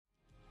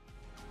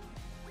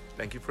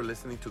Thank you for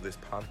listening to this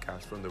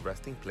podcast from the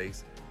Resting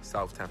Place,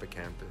 South Tampa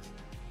campus.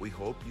 We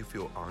hope you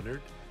feel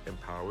honored,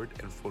 empowered,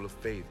 and full of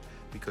faith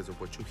because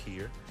of what you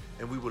hear,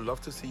 and we would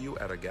love to see you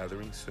at a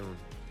gathering soon.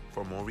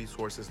 For more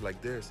resources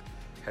like this,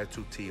 head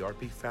to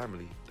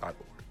trpfamily.org.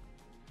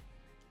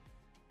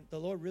 The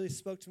Lord really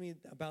spoke to me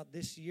about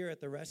this year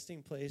at the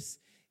Resting Place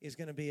is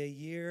going to be a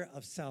year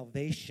of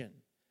salvation,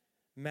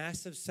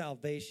 massive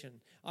salvation.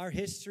 Our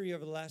history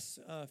over the last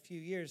few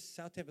years,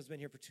 South Tampa's been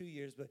here for 2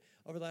 years, but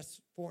over the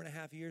last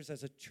 4.5 years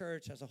as a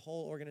church, as a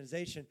whole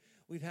organization,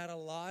 we've had a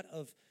lot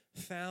of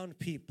found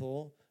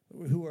people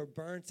who are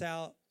burnt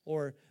out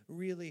or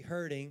really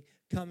hurting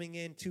coming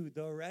into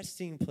the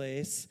Resting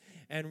Place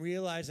and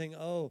realizing,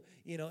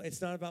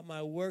 it's not about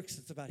my works,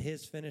 it's about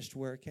his finished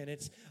work. And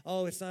it's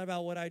not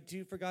about what I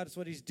do for God, it's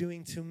what he's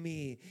doing to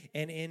me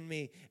and in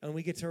me. And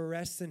we get to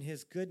rest in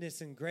his goodness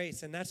and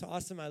grace. And that's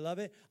awesome. I love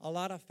it. A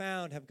lot of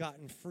found have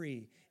gotten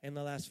free in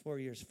the last 4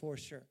 years, for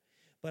sure.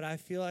 But I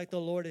feel like the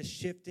Lord is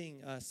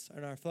shifting us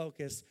and our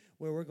focus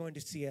where we're going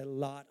to see a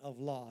lot of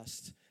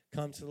lost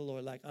come to the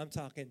Lord. Like I'm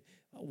talking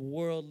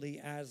worldly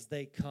as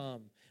they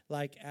come.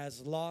 Like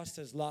as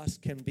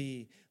lost can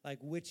be, like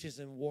witches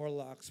and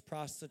warlocks,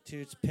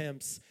 prostitutes,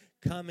 pimps,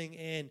 coming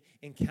in,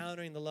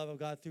 encountering the love of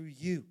God through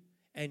you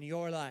and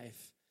your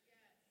life.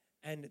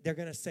 And they're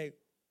going to say,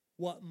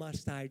 what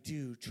must I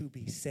do to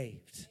be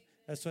saved?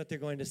 That's what they're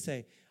going to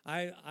say.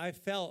 I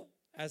felt,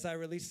 as I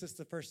released this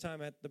the first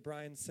time at the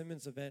Brian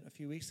Simmons event a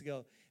few weeks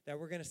ago, that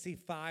we're going to see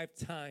 5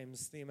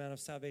 times the amount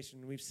of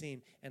salvation we've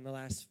seen in the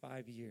last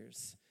 5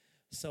 years.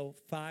 So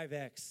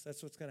 5X,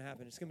 that's what's going to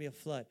happen. It's going to be a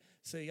flood.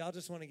 So y'all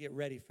just want to get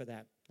ready for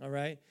that, all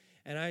right?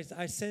 And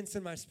I sense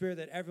in my spirit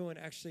that everyone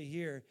actually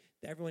here,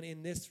 that everyone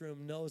in this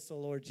room knows the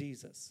Lord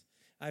Jesus.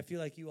 I feel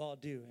like you all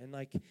do. And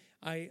like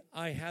I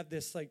have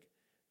this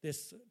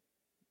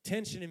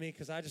tension in me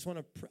because I just want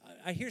to,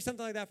 I hear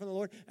something like that from the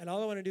Lord, and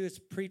all I want to do is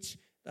preach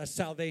a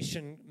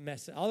salvation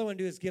message. All I want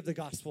to do is give the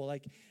gospel.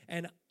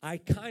 And I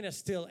kind of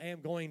still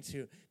am going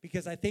to,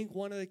 because I think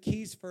one of the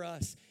keys for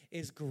us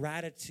is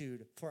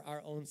gratitude for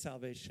our own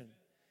salvation.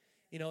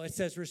 You know, it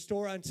says,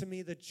 restore unto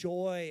me the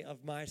joy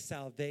of my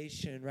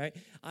salvation, right?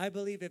 I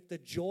believe if the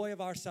joy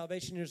of our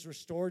salvation is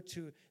restored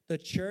to the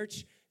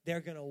church, they're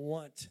going to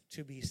want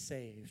to be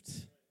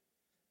saved.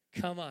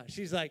 Come on.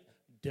 She's like,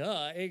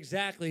 duh,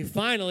 exactly.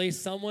 Finally,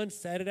 someone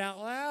said it out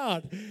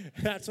loud.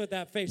 That's what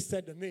that face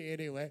said to me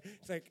anyway.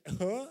 It's like,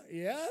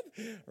 yeah,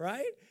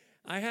 right?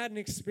 I had an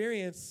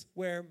experience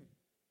where,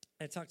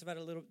 I talked about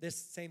this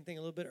same thing a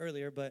little bit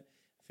earlier, but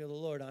I feel the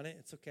Lord on it.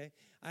 It's okay.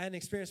 I had an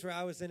experience where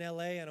I was in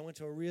L.A. and I went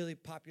to a really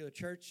popular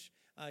church.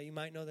 You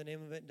might know the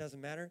name of it. It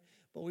doesn't matter.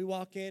 But we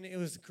walk in. It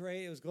was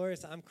great. It was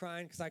glorious. I'm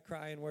crying because I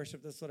cry in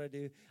worship. That's what I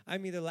do.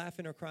 I'm either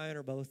laughing or crying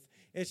or both.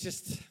 It's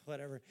just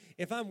whatever.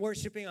 If I'm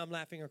worshiping, I'm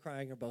laughing or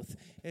crying or both.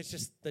 It's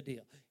just the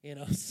deal, you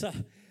know. So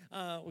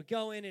we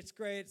go in. It's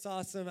great. It's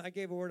awesome. I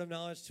gave a word of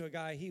knowledge to a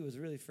guy. He was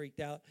really freaked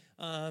out,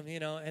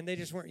 and they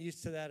just weren't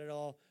used to that at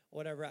all,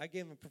 whatever. I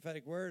gave him a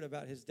prophetic word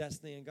about his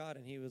destiny and God,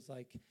 and he was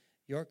like,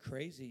 you're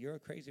crazy. You're a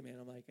crazy man.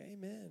 I'm like,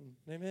 amen.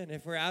 Amen.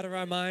 If we're out of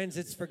our minds,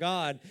 it's for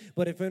God.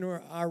 But if in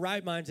our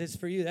right minds, it's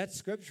for you. That's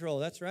scriptural.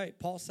 That's right.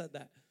 Paul said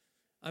that.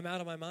 I'm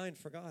out of my mind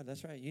for God.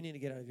 That's right. You need to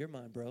get out of your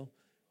mind, bro,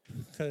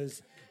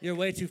 because you're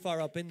way too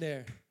far up in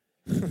there.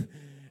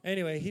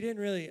 Anyway, he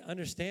didn't really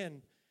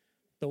understand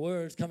the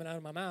words coming out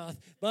of my mouth,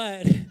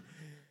 but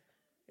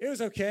it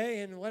was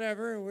okay and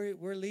whatever.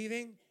 We're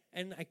leaving,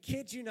 and I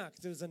kid you not,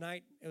 because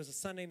it was a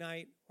Sunday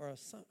night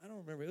I don't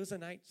remember. It was a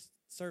night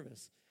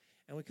service.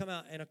 And we come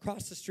out, and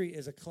across the street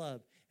is a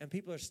club, and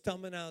people are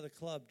stumbling out of the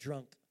club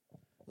drunk,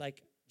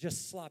 like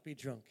just sloppy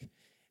drunk.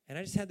 And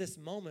I just had this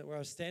moment where I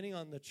was standing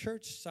on the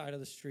church side of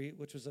the street,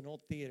 which was an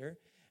old theater,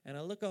 and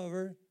I look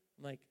over,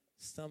 I'm like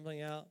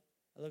stumbling out.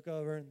 I look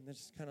over, and they're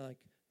just kind of like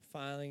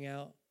filing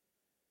out,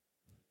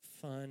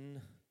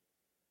 fun,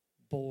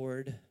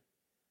 bored.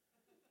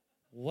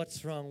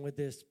 What's wrong with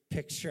this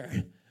picture?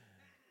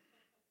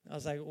 I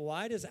was like,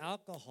 why does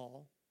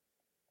alcohol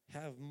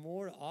have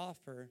more to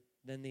offer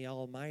than the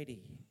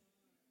Almighty?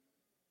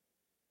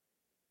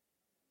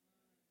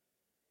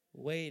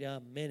 Wait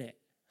a minute.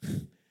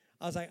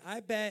 I was like,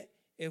 I bet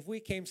if we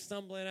came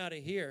stumbling out of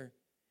here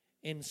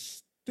in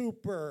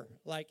stupor,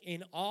 like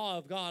in awe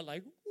of God,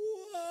 like,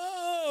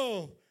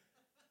 whoa,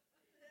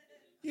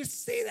 you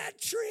see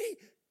that tree?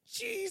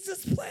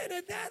 Jesus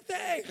planted that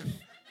thing.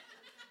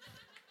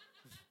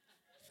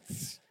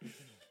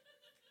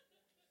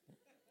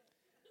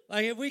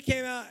 Like if we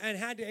came out and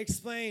had to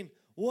explain,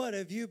 what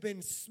have you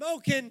been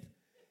smoking?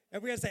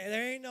 And we're going to say,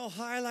 there ain't no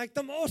high like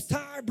the Most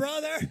High,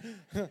 brother.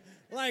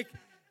 Like,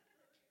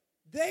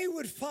 they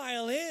would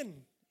file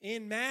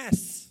in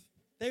mass.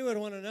 They would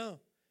want to know.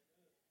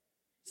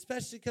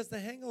 Especially because the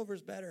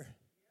hangover's better.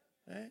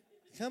 Right?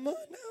 Come on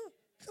now.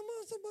 Come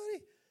on,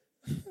 somebody.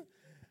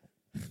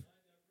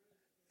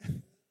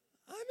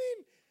 I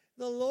mean,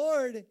 the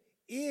Lord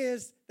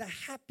is the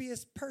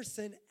happiest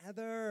person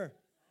ever.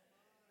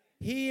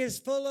 He is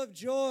full of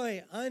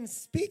joy,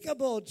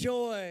 unspeakable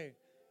joy.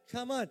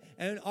 Come on.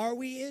 And are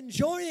we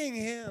enjoying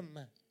him?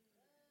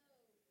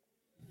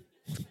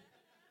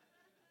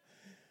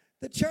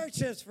 church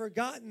has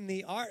forgotten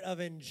the art of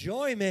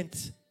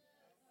enjoyment.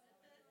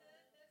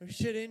 We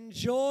should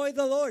enjoy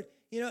the Lord.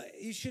 You know,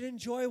 you should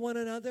enjoy one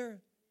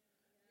another.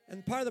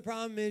 And part of the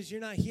problem is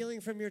you're not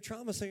healing from your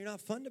trauma, so you're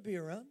not fun to be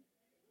around.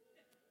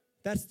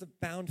 That's the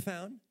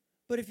found.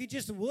 But if you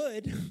just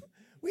would,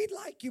 we'd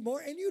like you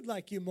more, and you'd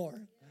like you more.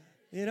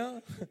 You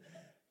know?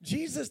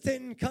 Jesus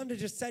didn't come to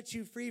just set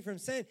you free from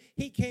sin.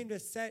 He came to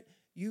set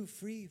you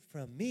free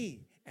from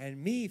me,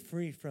 and me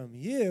free from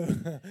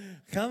you.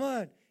 Come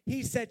on.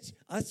 He set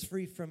us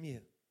free from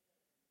you.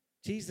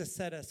 Jesus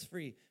set us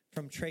free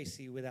from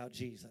Tracy without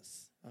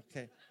Jesus.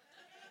 Okay.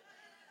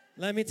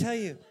 Let me tell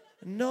you,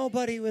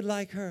 nobody would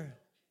like her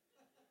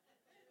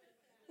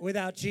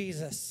without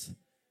Jesus.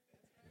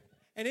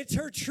 And it's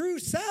her true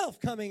self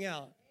coming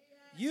out.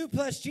 You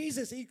plus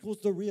Jesus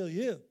equals the real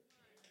you.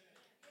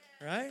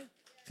 Right?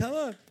 Come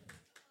on.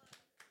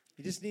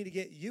 You just need to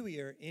get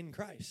you-ier in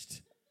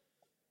Christ.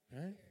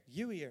 Right?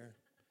 You-ier.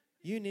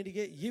 You need to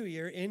get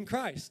you-ier in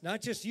Christ.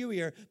 Not just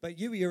you-ier, but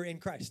you-ier in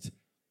Christ.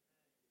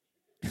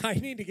 I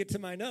need to get to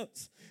my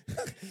notes.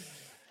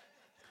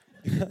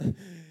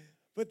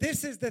 But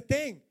this is the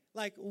thing.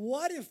 Like,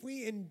 what if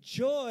we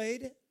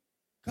enjoyed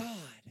God?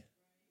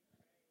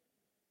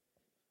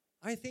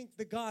 I think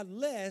the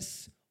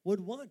godless would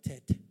want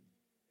it.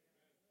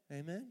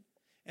 Amen?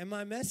 And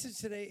my message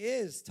today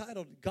is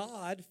titled,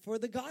 God for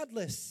the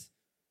Godless.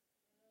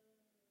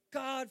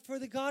 God for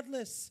the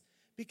Godless.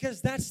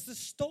 Because that's the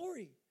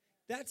story.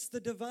 That's the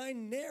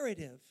divine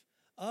narrative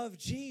of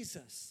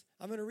Jesus.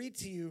 I'm going to read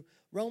to you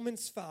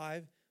Romans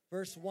 5,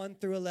 verse 1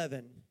 through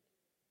 11.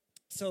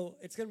 So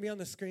it's going to be on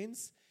the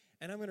screens.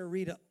 And I'm going to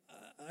read,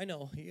 I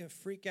know, you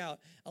freak out,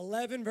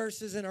 11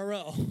 verses in a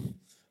row.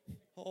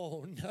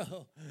 Oh,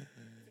 no.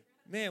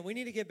 Man, we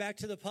need to get back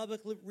to the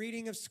public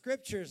reading of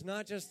scriptures,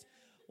 not just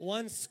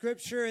one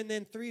scripture and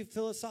then 3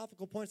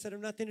 philosophical points that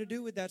have nothing to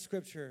do with that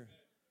scripture.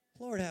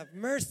 Lord, have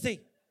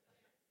mercy.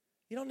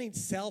 You don't need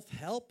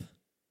self-help.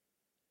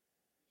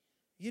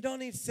 You don't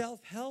need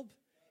self-help.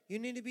 You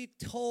need to be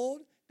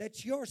told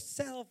that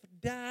yourself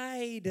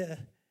died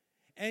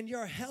and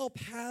your help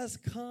has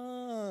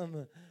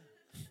come.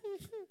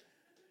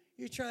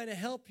 You're trying to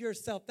help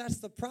yourself. That's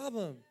the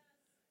problem.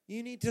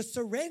 You need to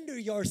surrender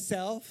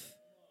yourself.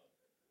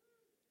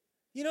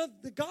 You know,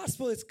 the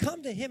gospel is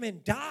come to him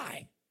and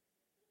die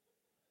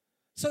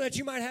so that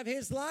you might have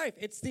his life.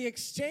 It's the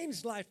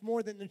exchanged life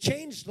more than the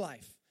changed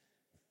life.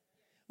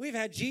 We've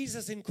had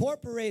Jesus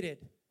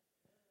incorporated.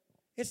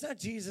 It's not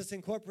Jesus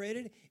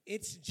incorporated.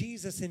 It's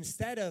Jesus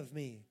instead of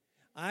me.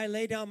 I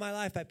lay down my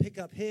life. I pick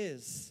up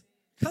his.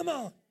 Come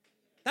on.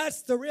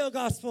 That's the real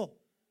gospel.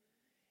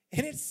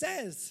 And it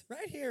says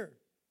right here,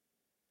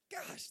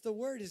 gosh, the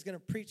word is going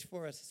to preach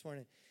for us this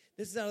morning.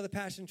 This is out of the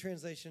Passion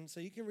Translation, so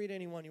you can read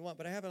any one you want,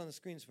 but I have it on the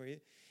screens for you.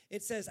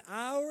 It says,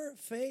 our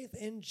faith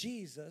in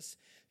Jesus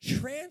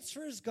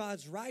transfers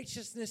God's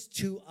righteousness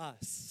to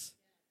us.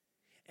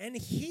 And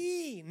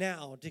he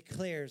now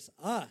declares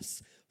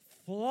us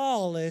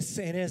flawless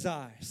in his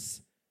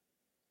eyes.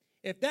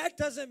 If that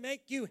doesn't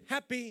make you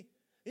happy,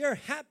 your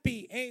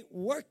happy ain't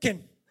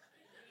working.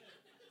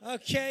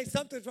 Okay,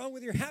 something's wrong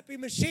with your happy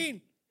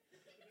machine.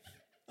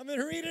 I'm going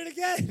to read it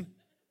again.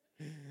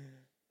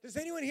 Does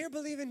anyone here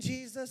believe in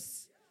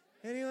Jesus?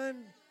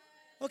 Anyone?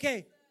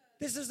 Okay,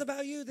 this is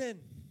about you then.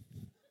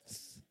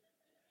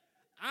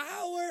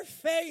 Our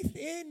faith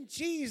in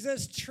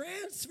Jesus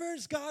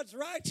transfers God's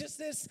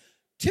righteousness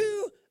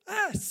to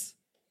us.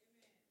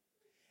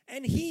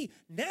 And he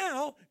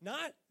now,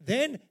 not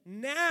then,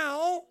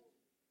 now,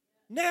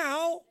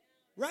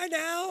 right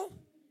now,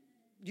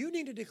 you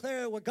need to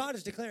declare what God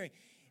is declaring.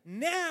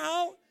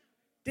 Now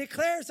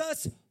declares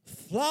us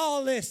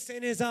flawless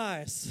in his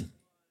eyes.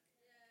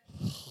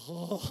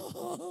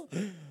 Oh,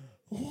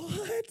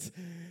 what?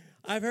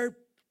 I've heard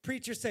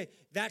preachers say,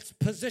 that's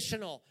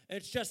positional.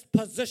 It's just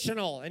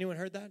positional. Anyone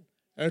heard that?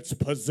 It's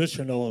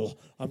positional.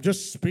 I'm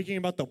just speaking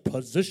about the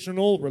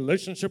positional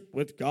relationship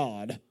with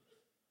God.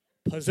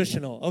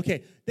 Positional.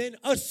 Okay, then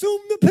assume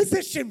the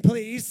position,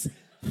 please.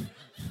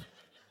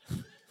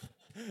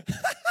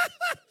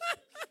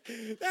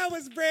 That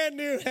was brand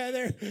new,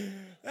 Heather.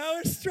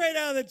 That was straight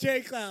out of the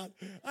J Cloud.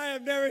 I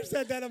have never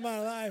said that in my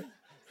life.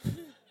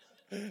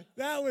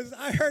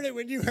 I heard it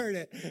when you heard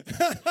it.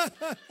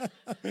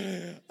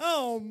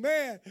 Oh,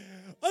 man.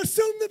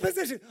 Assume the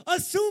position.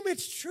 Assume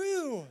it's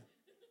true.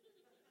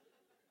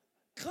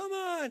 Come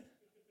on.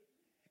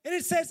 And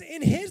it says,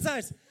 in his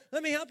eyes.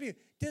 Let me help you.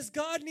 Does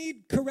God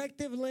need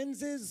corrective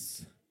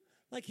lenses?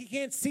 Like he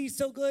can't see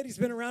so good. He's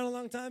been around a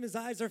long time. His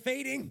eyes are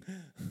fading.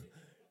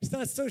 He's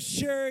not so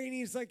sure. He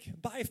needs like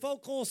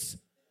bifocals.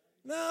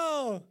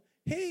 No.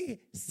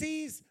 He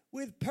sees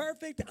with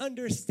perfect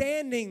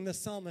understanding, the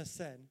psalmist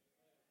said.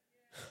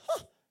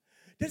 Huh.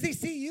 Does he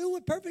see you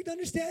with perfect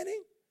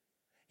understanding?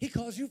 He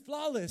calls you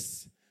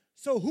flawless.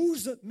 So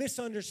who's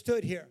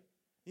misunderstood here?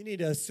 You need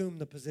to assume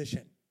the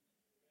position.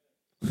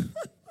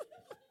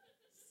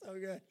 So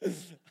good.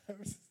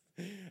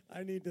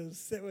 I need to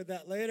sit with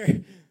that later.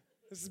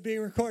 This is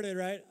being recorded,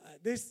 right?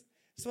 This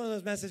is one of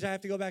those messages I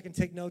have to go back and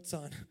take notes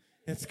on.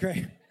 It's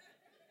great.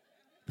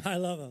 I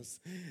love those.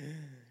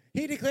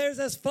 He declares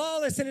us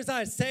flawless in his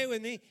eyes. Say it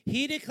with me.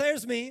 He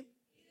declares me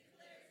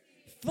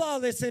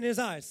flawless in his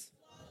eyes.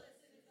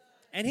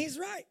 And he's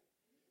right.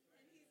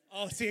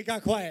 Oh, see, it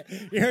got quiet.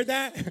 You heard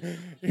that?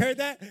 You heard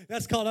that?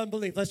 That's called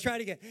unbelief. Let's try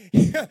it again.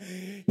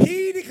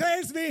 He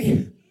declares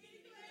me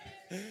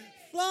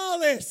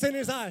flawless in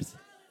his eyes.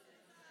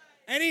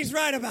 And he's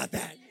right about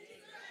that.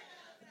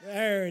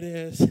 There it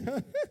is.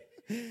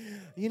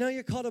 You know,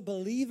 you're called a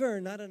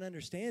believer, not an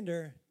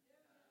understander.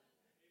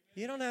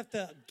 You don't have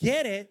to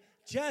get it.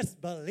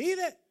 Just believe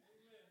it.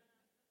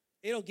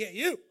 It'll get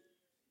you.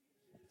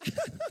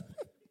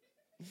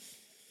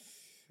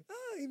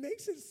 Oh, he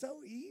makes it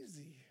so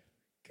easy.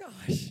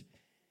 Gosh.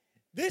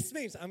 This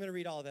means, I'm going to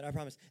read all of it, I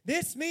promise.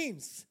 This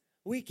means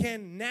we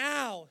can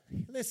now,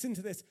 listen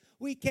to this,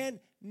 we can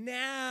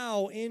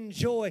now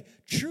enjoy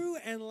true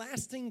and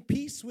lasting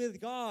peace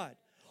with God.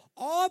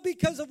 All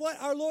because of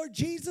what our Lord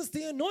Jesus,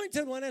 the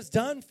Anointed One, has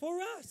done for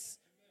us.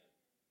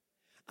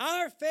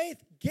 Our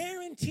faith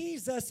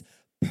guarantees us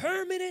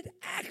permanent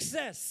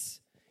access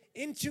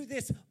into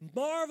this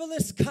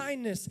marvelous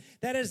kindness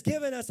that has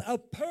given us a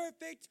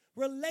perfect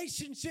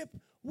relationship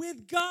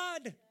with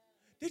God.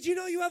 Did you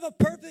know you have a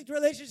perfect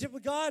relationship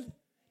with God?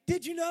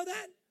 Did you know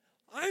that?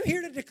 I'm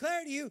here to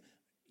declare to you,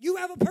 you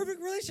have a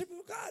perfect relationship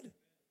with God.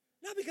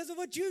 Not because of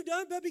what you've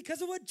done, but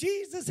because of what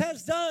Jesus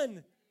has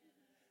done.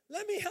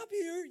 Let me help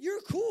you.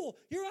 You're cool.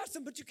 You're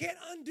awesome, but you can't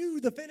undo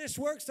the finished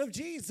works of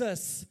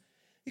Jesus.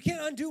 You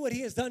can't undo what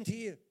he has done to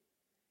you.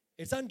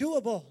 It's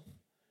undoable.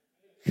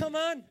 Come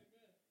on.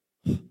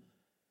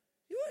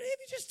 If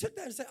you just took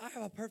that and said, I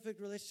have a perfect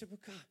relationship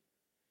with God.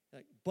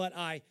 Like,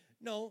 I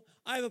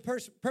have a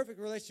perfect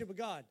relationship with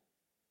God.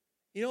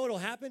 You know what will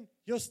happen?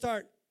 You'll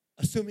start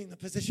assuming the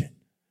position.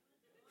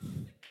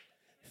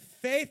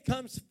 Faith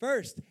comes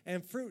first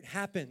and fruit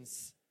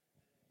happens.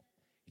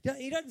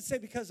 He doesn't say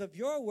because of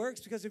your works,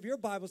 because of your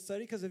Bible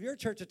study, because of your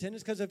church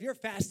attendance, because of your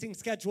fasting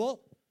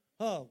schedule.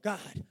 Oh,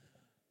 God,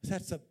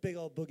 that's a big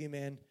old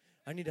boogeyman.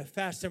 I need to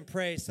fast and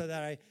pray so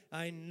that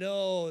I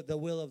know the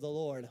will of the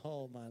Lord.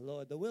 Oh, my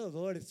Lord. The will of the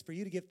Lord is for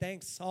you to give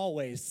thanks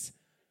always.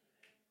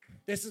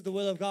 This is the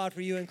will of God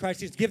for you in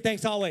Christ Jesus. Give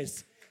thanks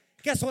always.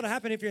 Guess what will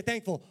happen if you're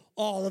thankful?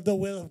 All of the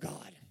will of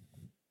God.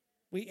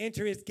 We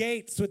enter his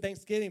gates with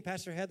thanksgiving.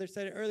 Pastor Heather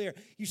said it earlier.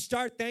 You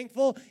start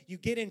thankful, you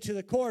get into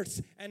the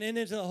courts and then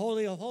into the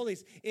Holy of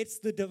Holies. It's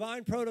the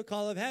divine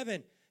protocol of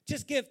heaven.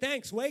 Just give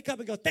thanks. Wake up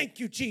and go, thank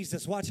you,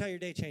 Jesus. Watch how your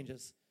day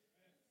changes.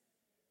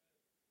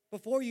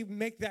 Before you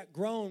make that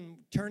groan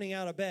turning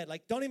out of bed,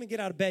 like don't even get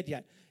out of bed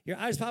yet. Your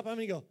eyes pop up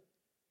and you go,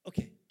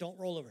 okay, don't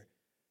roll over.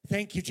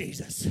 Thank you,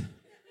 Jesus.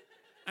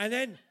 And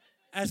then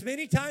as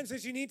many times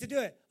as you need to do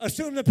it,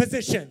 assume the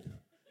position.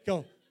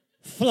 Go,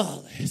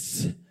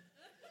 flawless.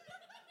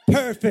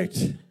 Perfect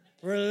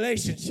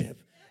relationship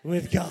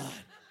with God.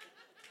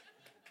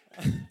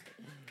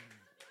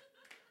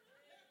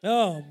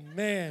 Oh,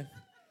 man.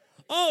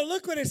 Oh,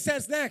 look what it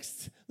says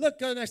next. Look,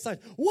 go to the next slide.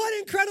 What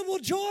incredible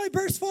joy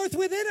bursts forth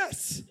within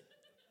us.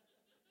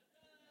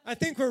 I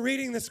think we're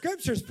reading the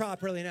scriptures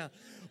properly now.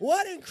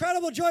 What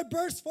incredible joy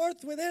bursts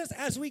forth within us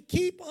as we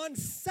keep on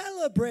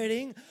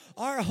celebrating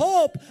our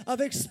hope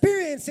of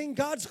experiencing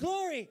God's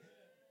glory.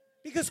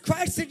 Because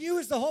Christ in you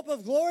is the hope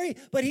of glory,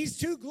 but he's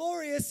too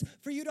glorious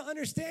for you to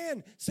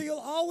understand. So you'll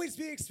always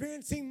be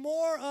experiencing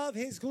more of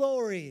his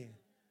glory.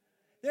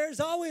 There's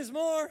always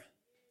more.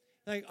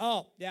 Like,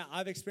 oh, yeah,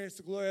 I've experienced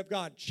the glory of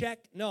God.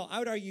 Check. No, I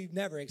would argue you've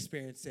never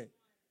experienced it.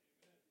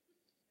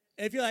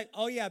 If you're like,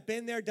 oh, yeah,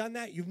 been there, done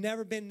that, you've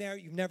never been there,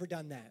 you've never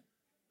done that.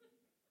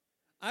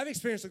 I've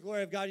experienced the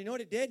glory of God. You know what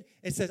it did?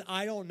 It says,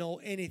 I don't know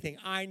anything.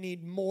 I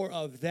need more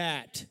of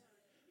that.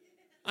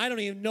 I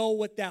don't even know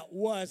what that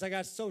was. I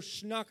got so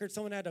schnockered,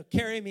 someone had to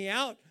carry me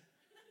out.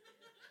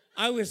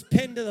 I've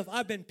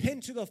been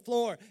pinned to the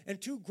floor, and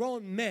two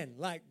grown men,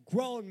 like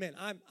grown men.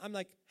 I'm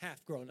like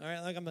half grown, all right?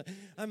 Like I'm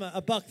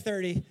a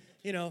 $130,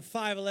 5'11",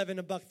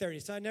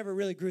 $130. So I never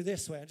really grew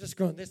this way. I just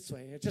grown this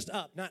way, just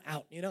up, not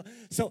out,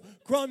 So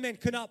grown men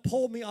could not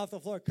pull me off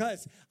the floor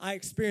because I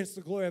experienced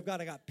the glory of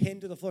God. I got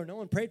pinned to the floor. No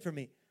one prayed for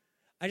me.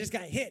 I just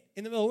got hit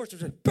in the middle of worship,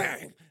 just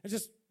bang. I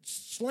just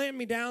slammed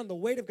me down. The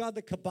weight of God,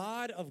 the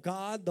kabod of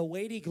God, the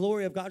weighty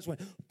glory of God just went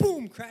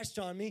boom, crashed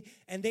on me.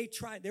 And they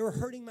were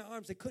hurting my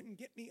arms. They couldn't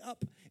get me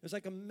up. It was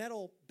like a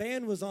metal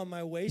band was on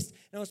my waist,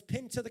 and I was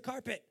pinned to the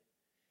carpet.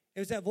 It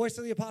was that Voice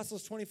of the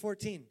Apostles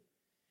 2014.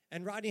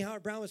 And Rodney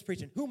Howard-Brown was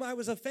preaching, whom I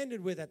was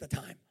offended with at the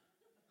time.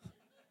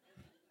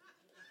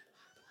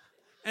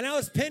 And I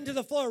was pinned to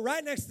the floor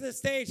right next to the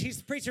stage.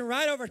 He's preaching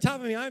right over top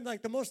of me. I'm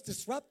like the most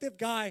disruptive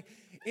guy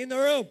in the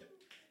room.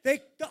 The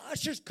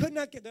ushers could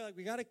not get, they're like,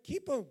 we got to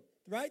keep him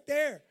right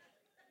there.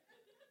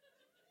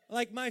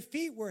 Like my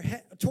feet were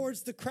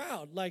towards the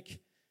crowd. Like,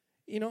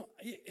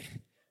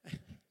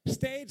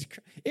 stage.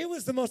 It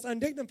was the most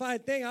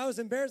undignified thing. I was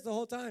embarrassed the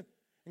whole time.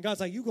 And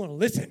God's like, you going to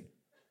listen.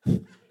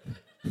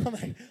 I'm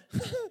like,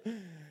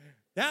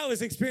 that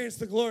was experience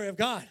the glory of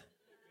God.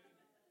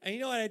 And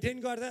you know what? I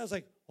didn't go to that. I was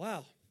like,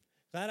 wow,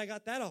 glad I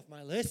got that off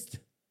my list.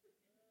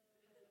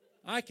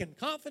 I can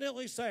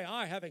confidently say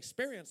I have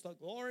experienced the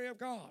glory of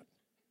God.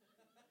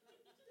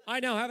 I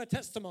now have a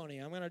testimony.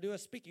 I'm going to do a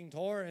speaking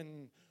tour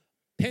and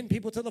pin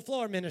people to the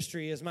floor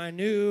ministry is my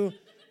new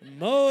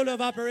mode of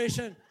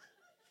operation.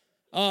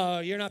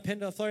 Oh, you're not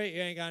pinned to the floor?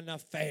 You ain't got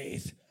enough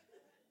faith.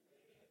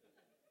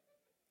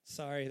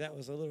 Sorry, that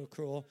was a little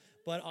cruel,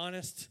 but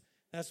honest.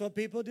 That's what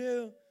people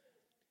do.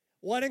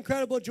 What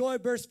incredible joy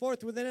bursts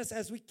forth within us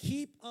as we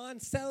keep on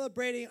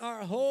celebrating our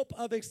hope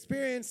of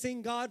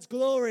experiencing God's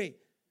glory.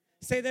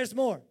 Say there's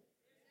more.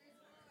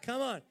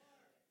 Come on.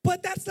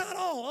 But that's not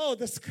all. Oh,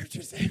 the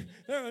scripture says, you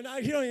don't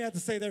even have to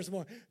say there's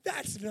more.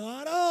 That's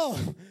not all.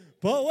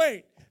 But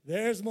wait,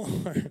 there's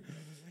more.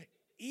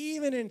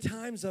 Even in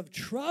times of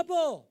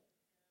trouble,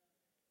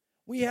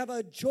 we have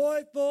a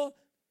joyful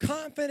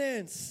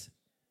confidence.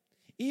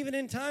 Even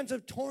in times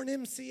of torn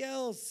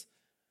MCLs,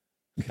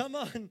 come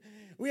on.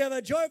 We have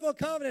a joyful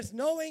confidence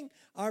knowing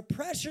our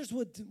pressures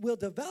will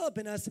develop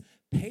in us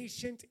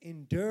patient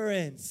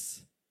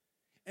endurance.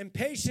 And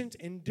patient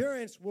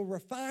endurance will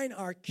refine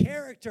our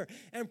character.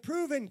 And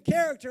proven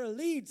character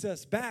leads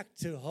us back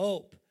to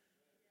hope.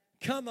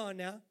 Come on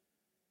now.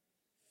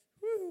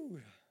 Woo.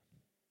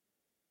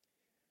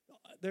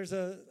 There's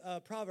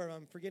a proverb,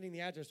 I'm forgetting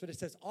the address, but it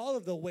says, all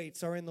of the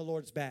weights are in the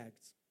Lord's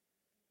bags.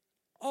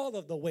 All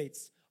of the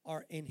weights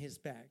are in his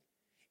bag.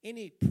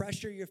 Any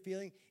pressure you're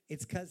feeling,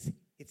 it's because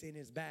it's in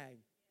his bag.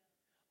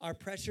 Our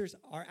pressures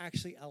are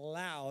actually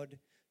allowed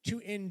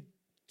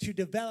to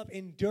develop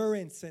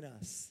endurance in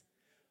us.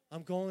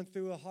 I'm going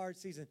through a hard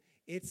season.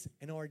 It's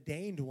an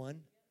ordained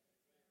one.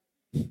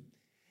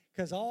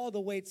 Because all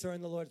the weights are in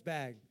the Lord's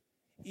bag.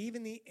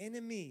 Even the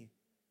enemy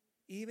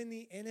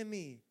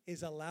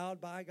is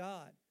allowed by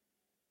God.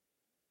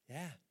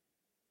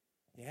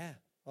 Yeah.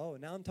 Oh,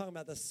 now I'm talking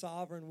about the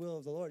sovereign will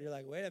of the Lord. You're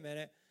like, wait a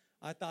minute.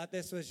 I thought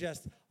this was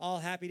just all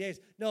happy days.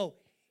 No,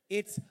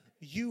 it's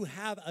you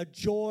have a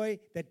joy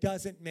that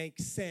doesn't make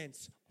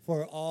sense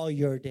for all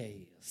your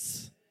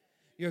days.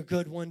 Your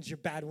good ones, your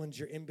bad ones,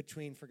 your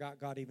in-between, forgot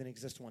God even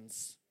exists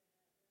ones.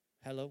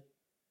 Hello?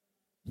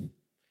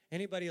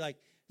 Anybody like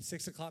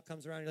 6 o'clock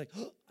comes around, you're like,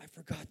 oh, I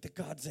forgot that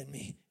God's in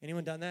me.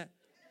 Anyone done that?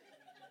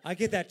 I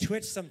get that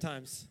twitch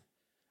sometimes.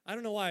 I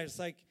don't know why. It's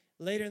like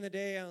later in the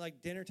day, I'm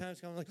like dinner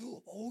time's coming, I'm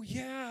like, oh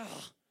yeah.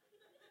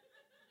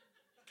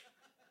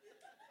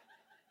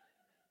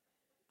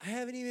 I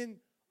haven't even,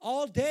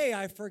 all day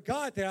I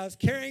forgot that I was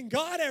carrying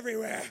God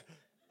everywhere.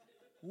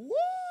 What?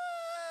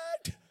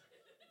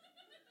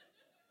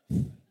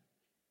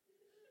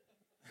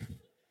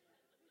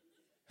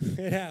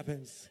 It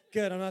happens.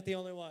 Good, I'm not the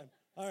only one.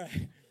 All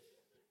right.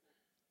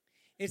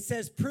 It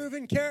says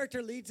proven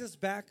character leads us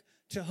back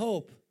to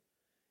hope.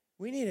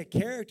 We need a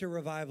character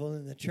revival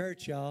in the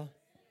church, y'all.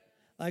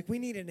 Like we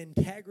need an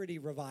integrity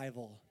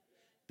revival.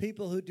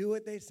 People who do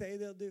what they say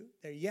they'll do.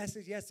 Their yes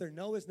is yes, their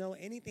no is no.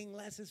 Anything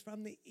less is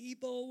from the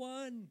evil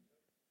one.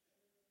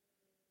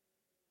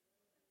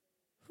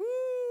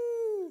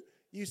 Whoo!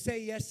 You say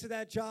yes to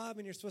that job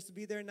and you're supposed to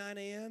be there at 9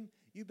 a.m.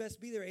 You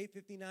best be there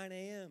 8:59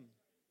 a.m.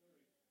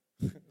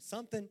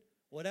 Something,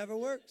 whatever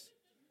works.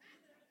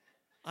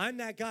 I'm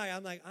that guy.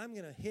 I'm like, I'm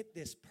going to hit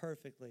this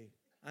perfectly.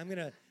 I'm going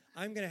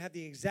to have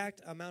the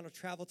exact amount of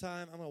travel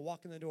time. I'm going to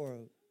walk in the door.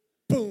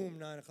 Boom,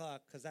 9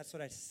 o'clock, because that's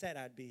what I said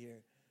I'd be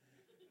here.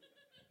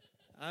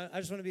 I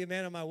just want to be a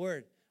man of my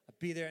word. I'll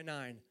be there at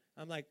 9.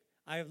 I'm like,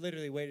 I have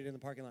literally waited in the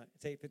parking lot.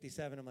 It's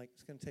 8:57. I'm like,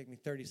 it's going to take me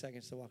 30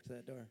 seconds to walk to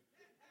that door.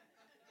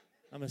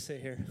 I'm going to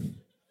sit here.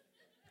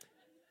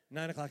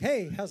 9 o'clock.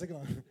 Hey, how's it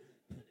going?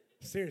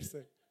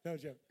 Seriously, no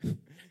joke. Anyway.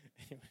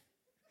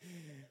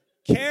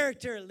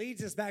 Character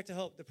leads us back to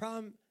hope. The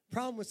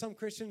problem with some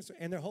Christians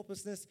and their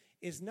hopelessness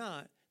is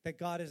not that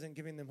God isn't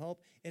giving them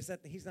hope. It's that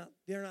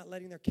they're not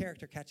letting their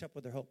character catch up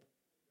with their hope.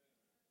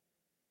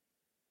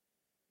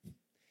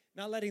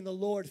 Not letting the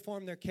Lord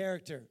form their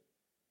character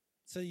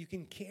so you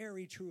can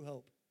carry true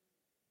hope.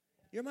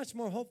 You're much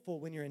more hopeful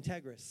when you're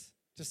integrous,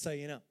 just so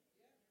you know.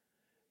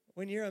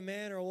 When you're a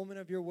man or a woman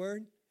of your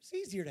word, it's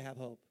easier to have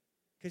hope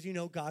because you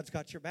know God's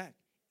got your back,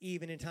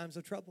 even in times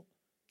of trouble.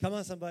 Come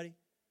on, somebody.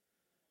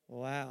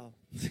 Wow.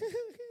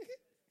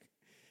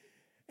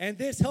 And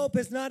this hope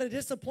is not a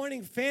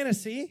disappointing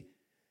fantasy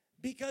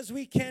because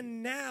we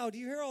can now, do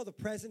you hear all the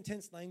present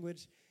tense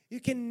language? You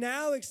can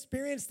now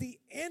experience the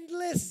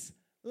endless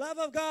love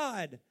of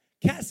God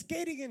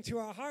cascading into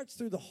our hearts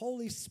through the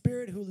Holy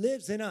Spirit who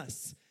lives in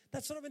us.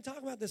 That's what I've been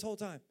talking about this whole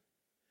time.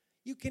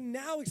 You can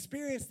now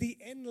experience the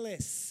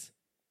endless.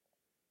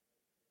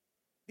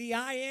 The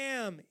I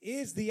am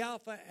is the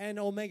Alpha and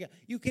Omega.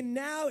 You can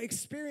now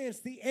experience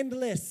the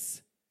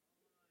endless.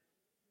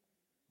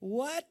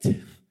 What?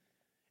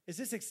 Is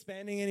this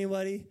expanding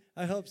anybody?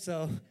 I hope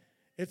so.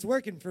 It's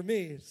working for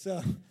me.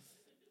 So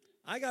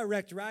I got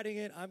wrecked writing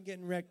it. I'm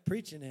getting wrecked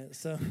preaching it.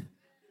 So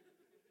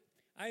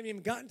I haven't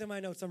even gotten to my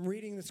notes. I'm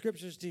reading the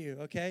scriptures to you,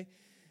 okay?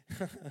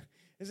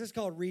 This is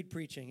called read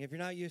preaching. If you're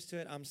not used to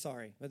it, I'm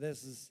sorry. But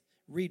this is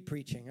read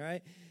preaching, all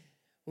right?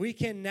 We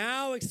can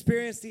now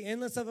experience the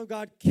endless love of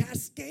God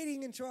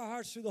cascading into our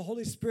hearts through the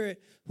Holy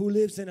Spirit who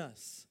lives in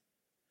us.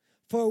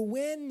 For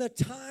when the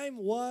time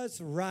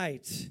was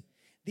right,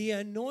 the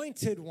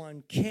anointed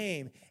one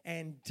came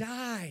and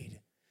died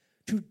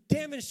to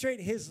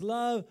demonstrate his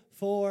love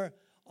for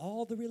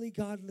all the really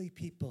godly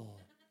people,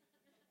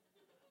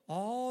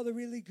 all the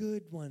really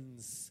good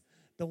ones,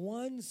 the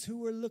ones who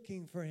were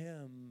looking for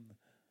him.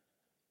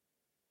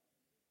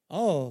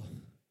 Oh,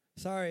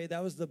 sorry,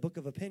 that was the Book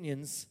of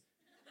Opinions,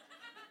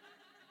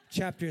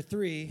 chapter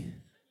 3.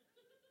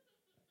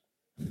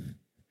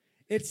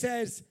 It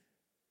says,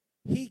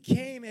 he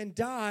came and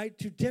died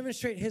to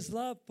demonstrate his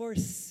love for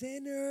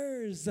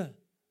sinners.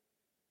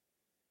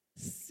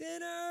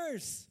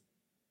 Sinners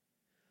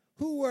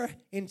who were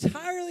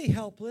entirely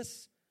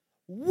helpless,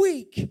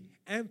 weak,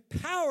 and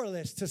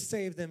powerless to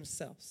save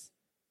themselves.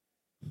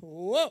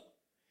 Whoa!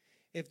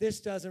 If this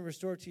doesn't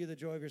restore to you the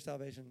joy of your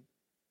salvation,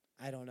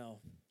 I don't know.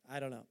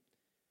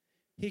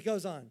 He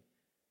goes on.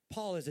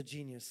 Paul is a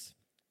genius.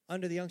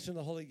 Under the unction of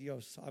the Holy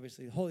Ghost,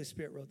 obviously, the Holy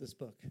Spirit wrote this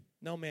book.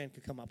 No man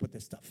could come up with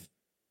this stuff.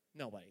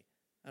 Nobody.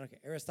 I don't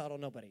care. Aristotle,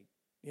 nobody.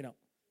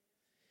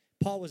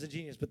 Paul was a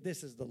genius, but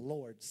this is the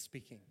Lord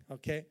speaking,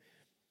 okay?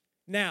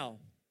 Now,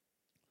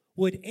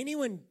 would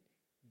anyone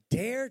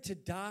dare to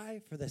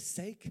die for the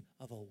sake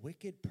of a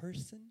wicked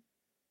person?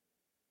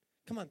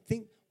 Come on,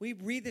 think. We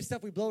read this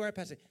stuff, we blow right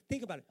past it.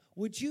 Think about it.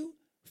 Would you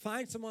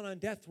find someone on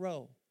death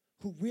row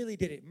who really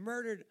did it,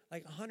 murdered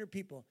like 100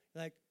 people?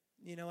 Like,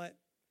 you know what?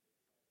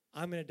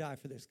 I'm going to die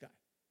for this guy.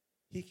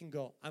 He can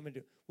go. I'm going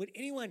to do it. Would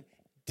anyone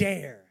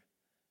dare?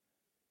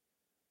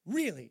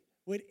 Really?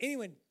 Would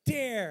anyone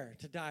dare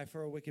to die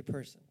for a wicked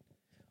person?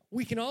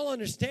 We can all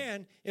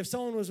understand if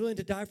someone was willing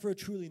to die for a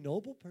truly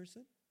noble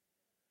person.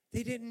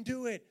 They didn't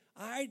do it.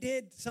 I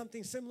did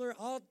something similar.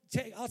 I'll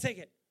take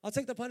it. I'll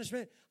take the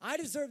punishment. I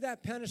deserve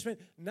that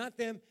punishment, not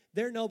them.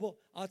 They're noble.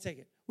 I'll take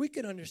it. We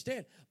can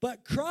understand.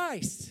 But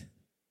Christ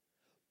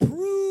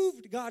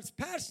proved God's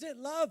passionate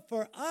love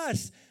for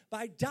us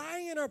by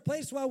dying in our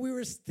place while we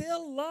were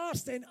still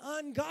lost and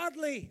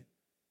ungodly.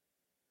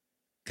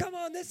 Come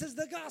on, this is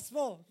the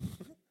gospel.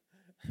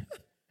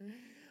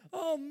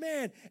 Oh,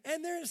 man.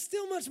 And there is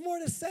still much more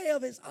to say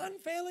of his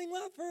unfailing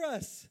love for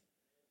us.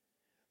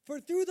 For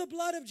through the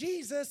blood of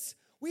Jesus,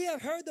 we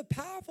have heard the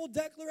powerful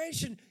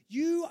declaration,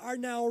 you are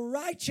now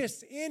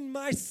righteous in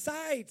my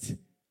sight.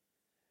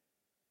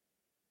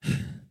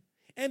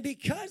 And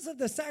because of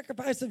the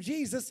sacrifice of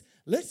Jesus,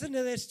 listen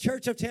to this,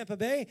 Church of Tampa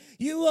Bay,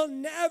 you will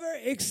never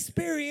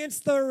experience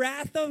the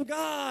wrath of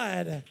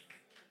God.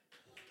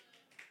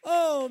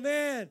 Oh,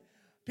 man.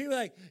 People are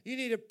like, you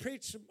need to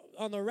preach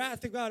on the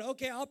wrath of God.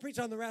 Okay, I'll preach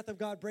on the wrath of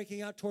God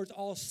breaking out towards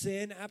all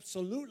sin.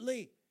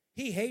 Absolutely.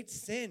 He hates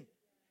sin.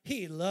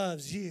 He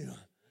loves you.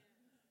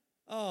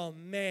 Oh,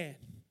 man.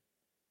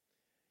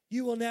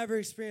 You will never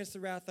experience the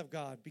wrath of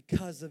God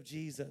because of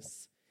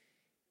Jesus.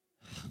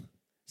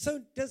 So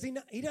does he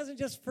not? He doesn't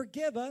just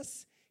forgive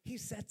us. He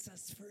sets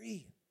us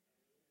free.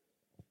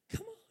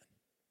 Come on.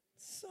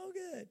 So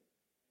good.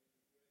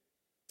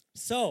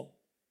 So,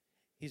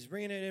 he's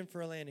bringing it in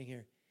for a landing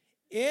here.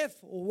 If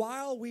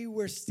while we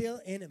were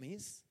still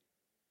enemies,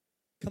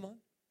 come on,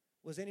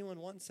 was anyone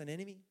once an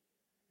enemy?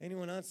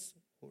 Anyone else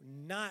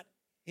not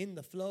in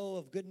the flow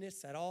of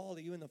goodness at all?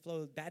 Are you in the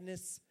flow of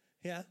badness?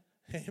 Yeah?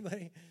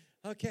 Anybody?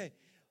 Okay.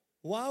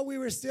 While we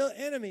were still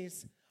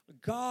enemies,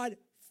 God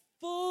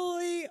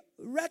fully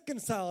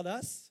reconciled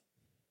us.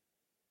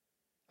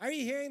 Are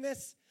you hearing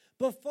this?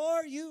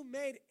 Before you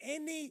made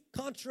any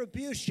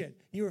contribution,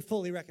 you were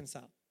fully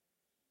reconciled.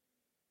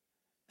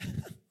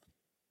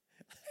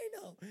 I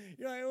know.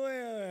 You're like,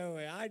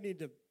 wait. I need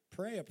to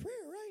pray a prayer,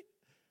 right?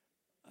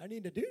 I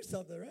need to do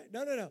something, right?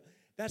 No.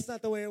 That's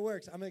not the way it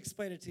works. I'm going to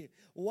explain it to you.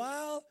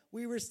 While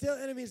we were still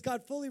enemies,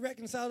 God fully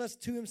reconciled us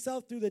to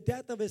himself through the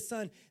death of his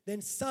son.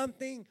 Then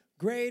something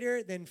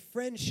greater than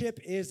friendship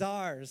is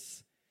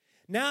ours.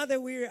 Now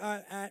that we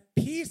are at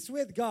peace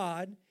with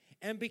God,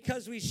 and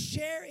because we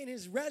share in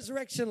his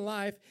resurrection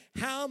life,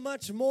 how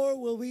much more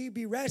will we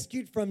be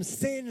rescued from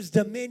sin's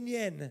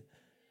dominion?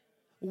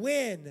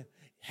 When?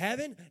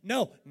 Heaven?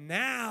 No,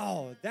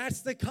 now.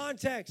 That's the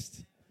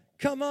context.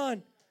 Come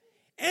on.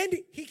 And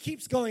he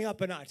keeps going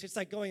up a notch. It's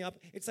like going up.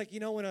 It's like,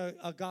 when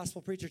a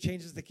gospel preacher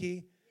changes the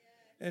key.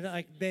 And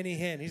like Benny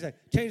Hinn, he's like,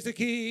 change the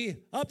key,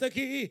 up the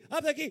key,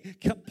 up the key.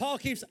 Paul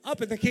keeps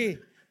upping the key.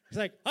 He's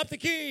like, up the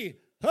key,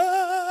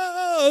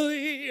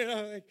 holy,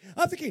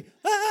 up the key,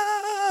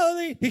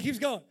 holy. He keeps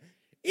going.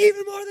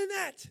 Even more than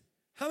that.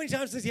 How many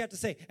times does he have to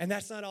say? And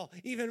that's not all.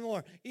 Even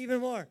more.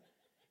 Even more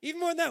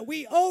than that,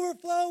 we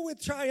overflow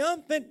with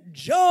triumphant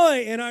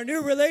joy in our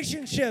new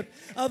relationship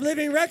of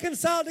living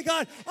reconciled to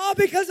God, all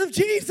because of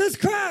Jesus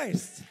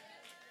Christ.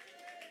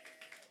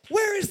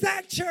 Where is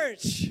that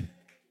church?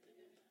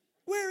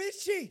 Where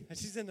is she?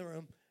 She's in the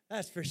room,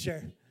 that's for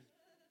sure.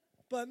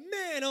 But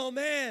man, oh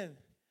man,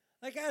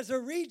 like as a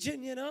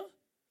region,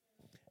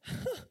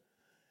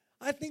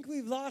 I think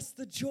we've lost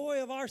the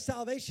joy of our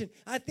salvation.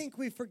 I think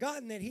we've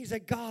forgotten that he's a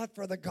God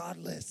for the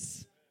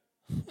godless.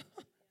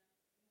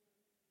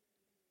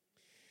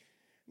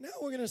 Now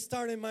we're going to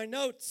start in my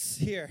notes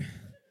here.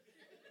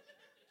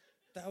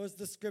 That was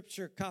the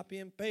scripture, copy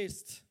and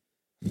paste.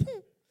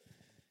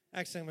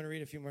 Actually, I'm going to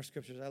read a few more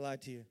scriptures. I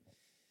lied to you.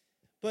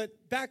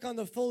 But back on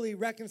the fully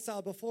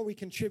reconciled before we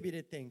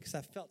contributed thing, because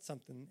I felt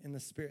something in the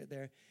spirit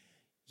there.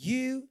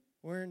 You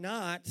were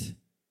not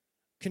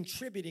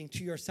contributing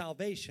to your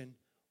salvation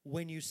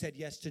when you said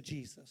yes to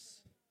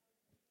Jesus.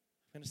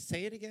 I'm going to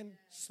say it again,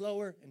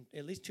 slower, and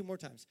at least 2 more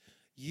times.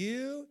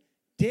 You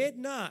did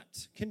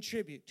not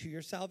contribute to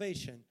your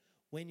salvation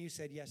when you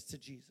said yes to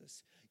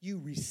Jesus. You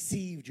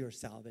received your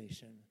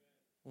salvation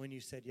when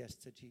you said yes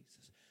to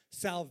Jesus.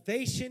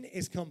 Salvation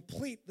is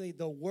completely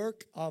the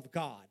work of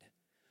God.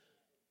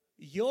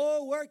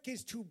 Your work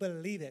is to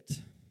believe it.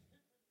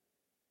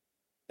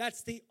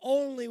 That's the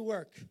only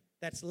work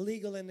that's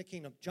legal in the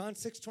kingdom. John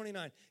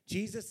 6:29,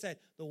 Jesus said,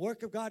 the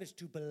work of God is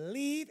to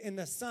believe in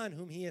the Son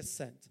whom he has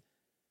sent.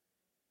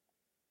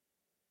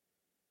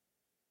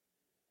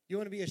 You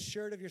want to be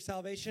assured of your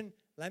salvation?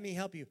 Let me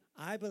help you.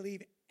 I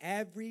believe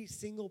every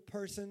single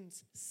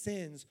person's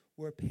sins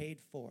were paid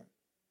for.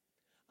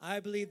 I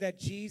believe that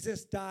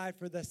Jesus died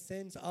for the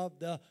sins of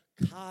the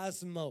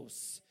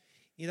cosmos.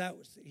 You know,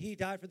 he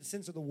died for the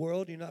sins of the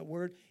world. You know that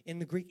word in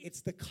the Greek?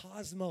 It's the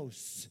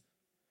cosmos.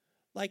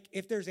 Like,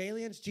 if there's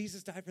aliens,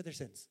 Jesus died for their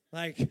sins.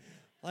 Like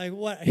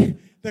what?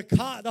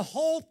 The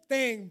whole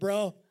thing,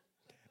 bro.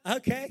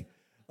 Okay?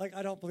 Like,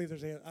 I don't believe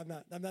there's aliens. I'm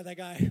not that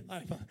guy.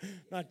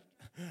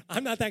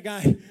 I'm not that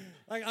guy.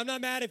 Like, I'm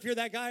not mad if you're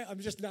that guy. I'm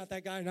just not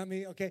that guy, not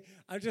me, okay?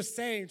 I'm just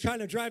saying, trying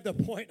to drive the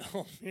point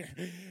home here.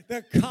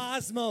 The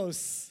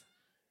cosmos.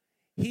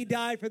 He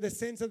died for the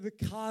sins of the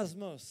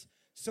cosmos.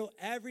 So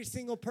every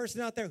single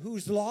person out there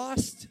who's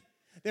lost,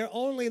 they're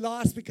only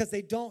lost because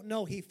they don't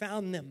know he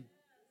found them.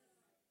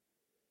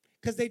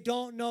 Because they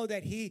don't know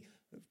that he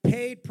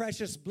paid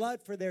precious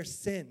blood for their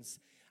sins.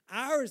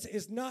 Ours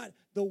is not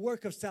the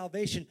work of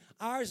salvation.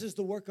 Ours is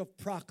the work of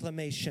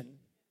proclamation.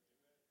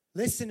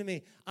 Listen to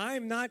me.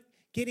 I'm not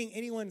getting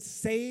anyone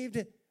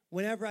saved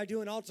whenever I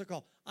do an altar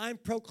call. I'm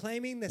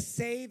proclaiming the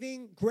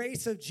saving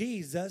grace of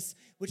Jesus,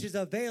 which is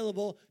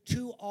available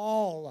to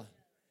all.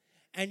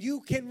 And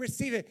you can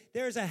receive it.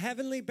 There's a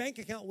heavenly bank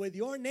account with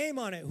your name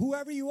on it,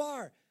 whoever you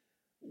are.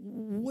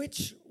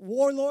 Which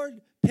warlord,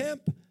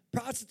 pimp,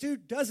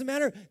 prostitute, doesn't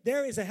matter.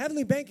 There is a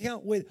heavenly bank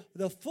account with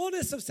the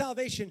fullness of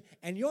salvation,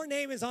 and your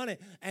name is on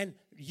it. And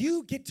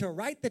you get to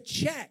write the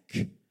check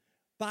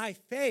by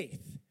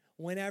faith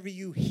whenever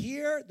you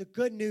hear the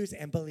good news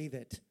and believe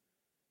it.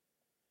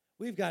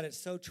 We've got it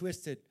so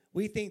twisted.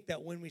 We think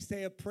that when we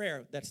say a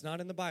prayer, that's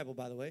not in the Bible,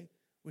 by the way.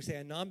 We say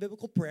a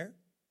non-biblical prayer.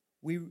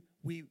 We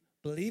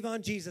believe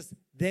on Jesus,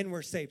 then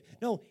we're saved.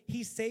 No,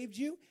 he saved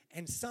you,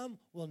 and some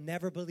will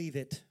never believe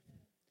it.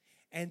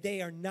 And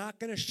they are not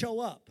going to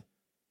show up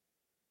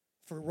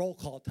for roll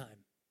call time.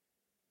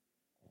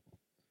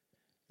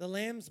 The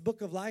Lamb's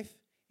Book of Life,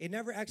 it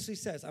never actually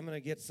says, I'm going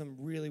to get some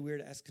really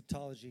weird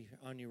eschatology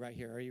on you right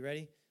here. Are you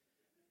ready?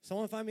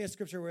 Someone find me a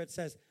scripture where it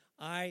says,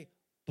 I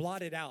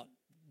blotted out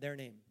their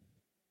name.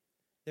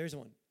 There's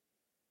one.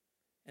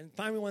 And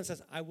find me one that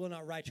says, I will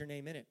not write your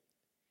name in it.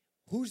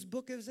 Whose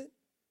book is it?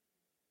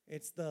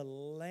 It's the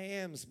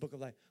Lamb's Book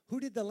of Life. Who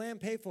did the Lamb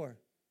pay for?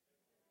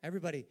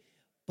 Everybody.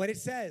 But it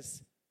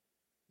says,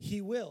 he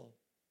will.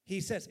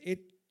 He says,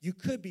 you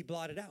could be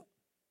blotted out.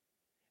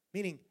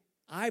 Meaning,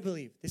 I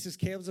believe, this is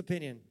Caleb's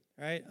opinion,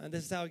 all right? And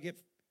this is how we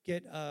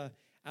get out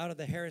of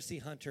the heresy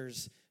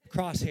hunters'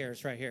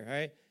 crosshairs right here, all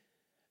right?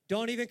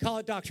 Don't even call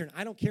it doctrine.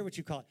 I don't care what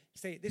you call it.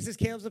 Say, this is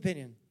Caleb's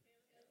opinion.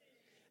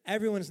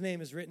 Everyone's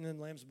name is written in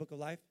the Lamb's Book of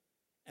Life.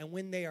 And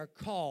when they are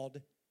called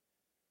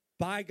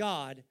by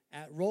God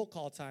at roll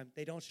call time,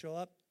 they don't show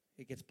up,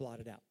 it gets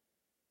blotted out.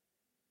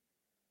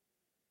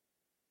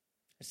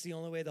 It's the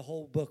only way the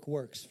whole book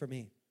works for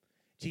me.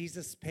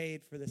 Jesus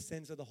paid for the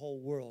sins of the whole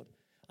world.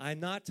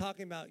 I'm not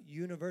talking about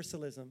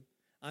universalism.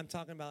 I'm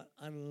talking about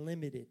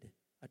unlimited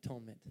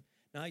atonement.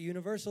 Not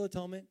universal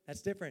atonement.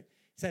 That's different.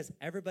 It says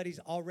everybody's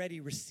already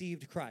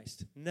received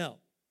Christ. No.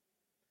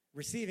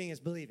 Receiving is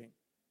believing.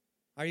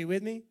 Are you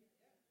with me?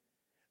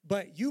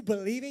 But you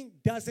believing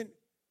doesn't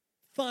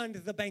fund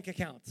the bank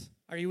account.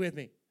 Are you with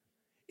me?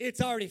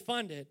 It's already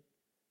funded.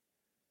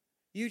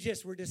 You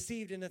just were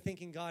deceived into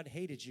thinking God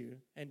hated you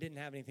and didn't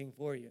have anything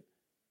for you.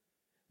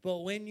 But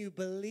when you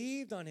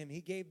believed on him, he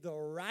gave the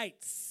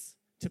rights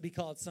to be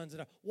called sons and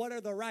daughters. What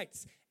are the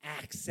rights?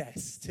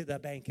 Access to the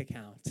bank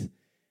account.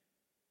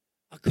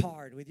 A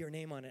card with your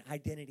name on it,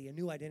 identity, a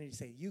new identity.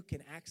 Say, you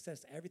can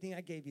access everything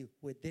I gave you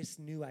with this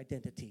new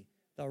identity.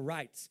 The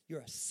rights. You're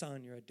a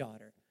son, you're a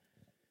daughter.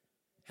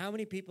 How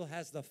many people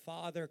has the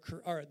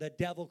the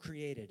devil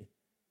created?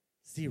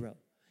 0.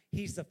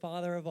 He's the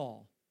father of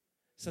all.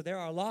 So there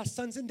are lost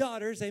sons and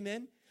daughters,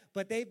 amen?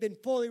 But they've been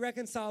fully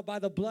reconciled by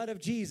the blood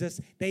of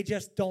Jesus. They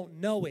just don't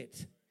know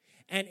it.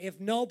 And if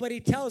nobody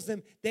tells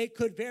them, they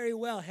could very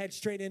well head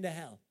straight into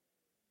hell.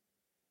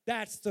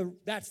 That's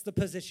the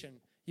position.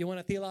 You want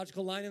a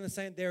theological line in the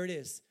sand? There it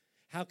is.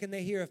 How can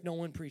they hear if no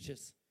one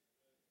preaches?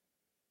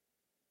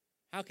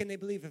 How can they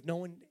believe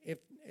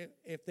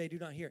if they do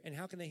not hear? And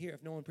how can they hear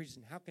if no one preaches?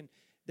 And how can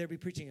there be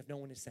preaching if no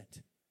one is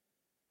sent?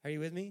 Are you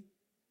with me?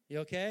 You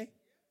okay?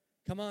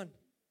 Come on.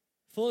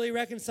 Fully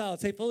reconciled.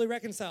 Say fully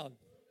reconciled.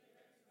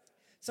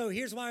 So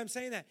here's why I'm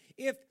saying that.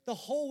 If the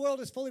whole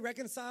world is fully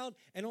reconciled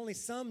and only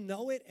some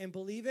know it and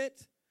believe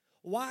it,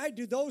 why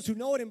do those who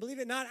know it and believe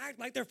it not act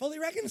like they're fully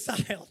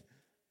reconciled?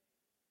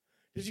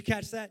 Did you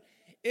catch that?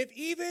 If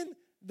even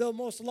the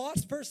most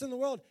lost person in the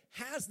world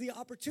has the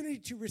opportunity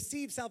to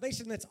receive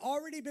salvation that's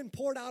already been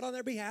poured out on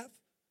their behalf,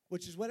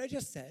 which is what I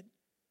just said,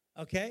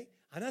 okay?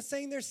 I'm not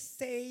saying they're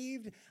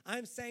saved.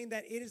 I'm saying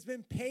that it has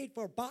been paid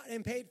for, bought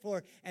and paid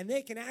for, and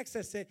they can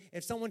access it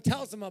if someone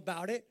tells them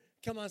about it.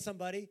 Come on,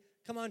 somebody.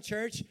 Come on,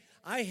 church.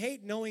 I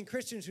hate knowing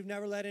Christians who've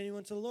never led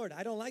anyone to the Lord.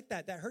 I don't like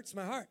that. That hurts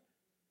my heart.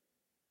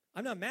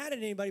 I'm not mad at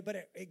anybody,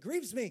 but it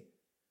grieves me.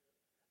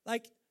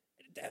 Like,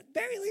 at the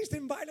very least,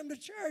 invite them to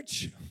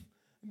church.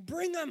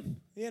 Bring them.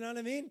 You know what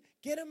I mean?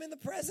 Get them in the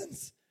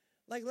presence.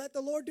 Like, let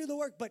the Lord do the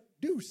work, but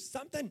do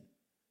something.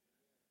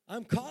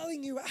 I'm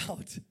calling you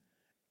out.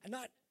 I'm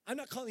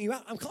not calling you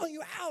out. I'm calling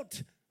you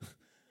out.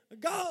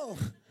 Go.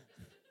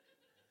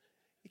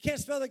 You can't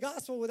spell the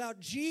gospel without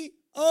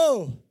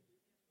G-O.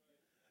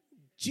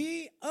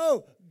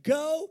 G-O.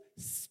 Go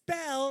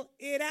spell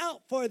it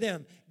out for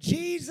them.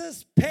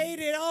 Jesus paid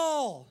it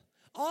all.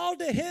 All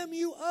to him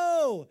you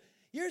owe.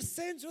 Your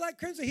sins are like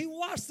crimson. He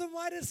washed them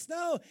white as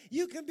snow.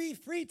 You can be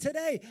free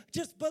today.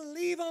 Just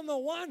believe on the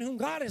one whom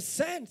God has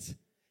sent.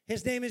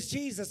 His name is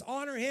Jesus.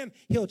 Honor him.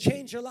 He'll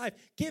change your life.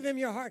 Give him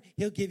your heart.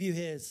 He'll give you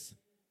his.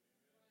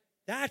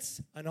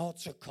 That's an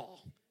altar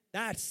call.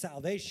 That's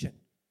salvation.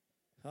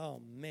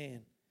 Oh,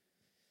 man.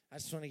 I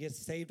just want to get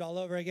saved all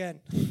over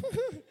again.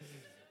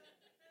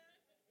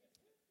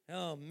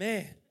 Oh,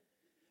 man.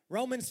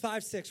 Romans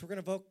 5:6. We're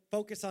going to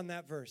focus on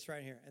that verse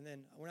right here. And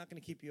then we're not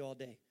going to keep you all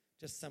day,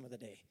 just some of the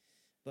day.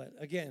 But,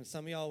 again,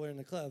 some of y'all were in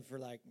the club for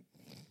like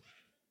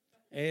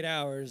 8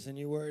 hours, and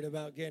you worried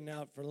about getting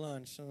out for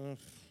lunch.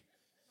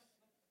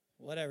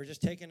 Whatever.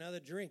 Just take another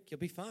drink. You'll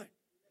be fine.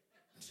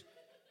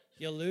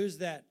 You'll lose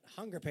that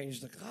hunger pain. You're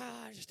just like,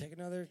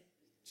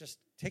 just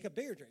take a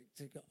bigger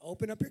drink.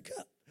 Open up your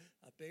cup.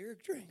 A bigger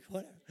drink,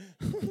 whatever.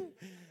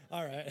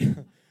 All right.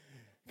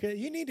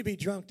 You need to be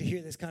drunk to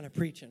hear this kind of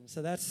preaching.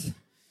 So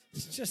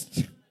it's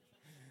just.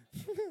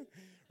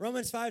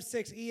 Romans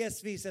 5:6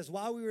 ESV says,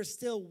 while we were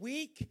still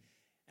weak,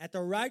 at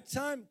the right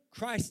time,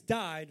 Christ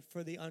died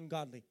for the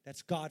ungodly.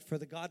 That's God for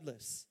the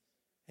godless.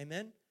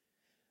 Amen?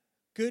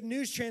 Good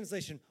News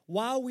Translation,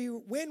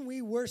 when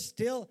we were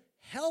still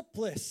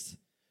helpless,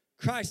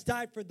 Christ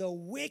died for the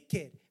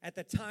wicked at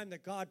the time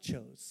that God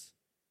chose.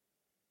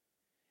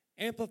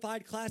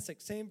 Amplified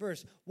Classic, same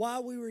verse.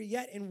 While we were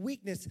yet in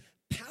weakness,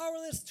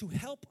 powerless to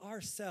help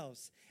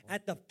ourselves,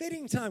 at the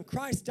fitting time,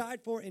 Christ died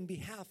for in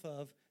behalf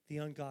of the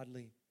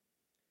ungodly.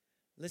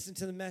 Listen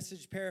to the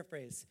Message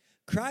paraphrase.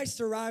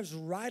 Christ arrives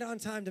right on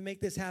time to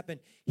make this happen.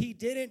 He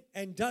didn't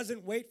and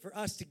doesn't wait for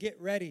us to get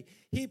ready.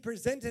 He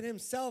presented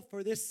himself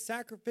for this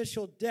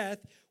sacrificial death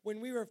when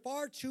we were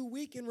far too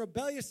weak and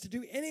rebellious to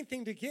do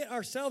anything to get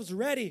ourselves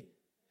ready.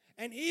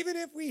 And even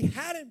if we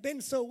hadn't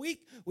been so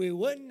weak, we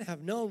wouldn't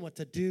have known what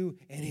to do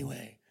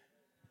anyway.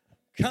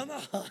 Come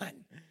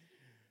on.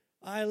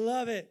 I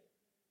love it.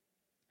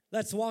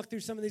 Let's walk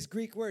through some of these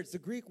Greek words. The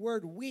Greek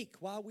word weak,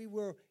 while we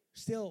were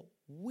still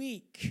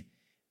weak.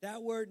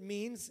 That word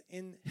means,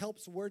 in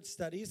Helps Word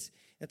Studies,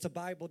 it's a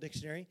Bible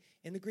dictionary.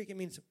 In the Greek, it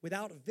means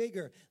without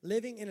vigor,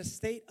 living in a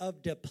state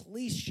of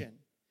depletion.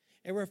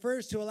 It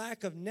refers to a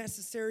lack of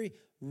necessary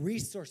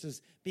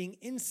resources, being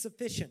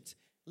insufficient.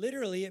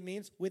 Literally, it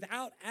means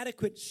without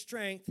adequate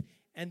strength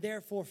and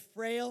therefore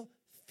frail,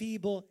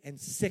 feeble, and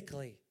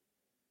sickly.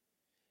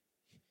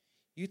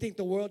 You think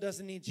the world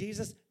doesn't need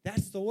Jesus?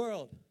 That's the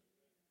world.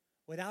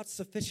 Without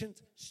sufficient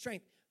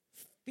strength.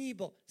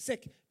 Feeble,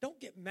 sick. Don't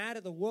get mad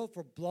at the world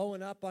for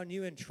blowing up on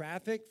you in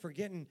traffic, for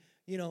getting,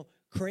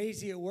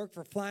 crazy at work,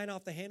 for flying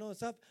off the handle and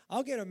stuff.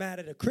 I'll get mad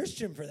at a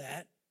Christian for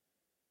that.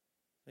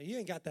 Now, you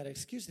ain't got that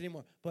excuse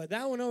anymore. But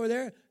that one over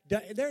there,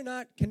 they're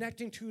not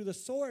connecting to the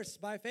source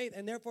by faith,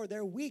 and therefore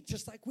they're weak,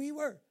 just like we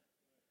were.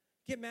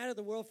 Get mad at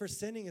the world for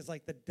sinning is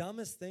like the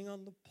dumbest thing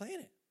on the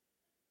planet.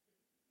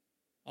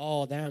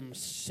 Oh, them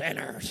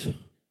sinners.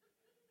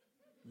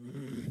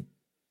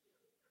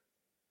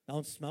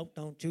 Don't smoke,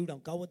 don't chew,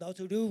 don't go with those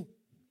who do.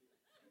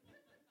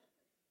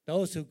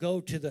 Those who go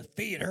to the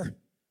theater,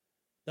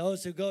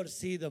 those who go to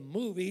see the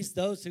movies,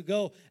 those who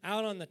go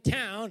out on the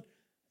town,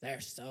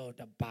 they're so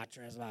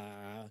debaucherous.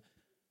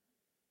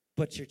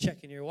 But you're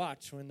checking your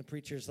watch when the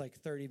preacher's like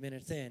 30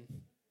 minutes in.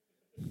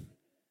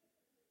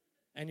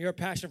 And your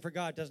passion for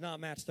God does not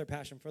match their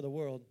passion for the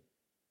world.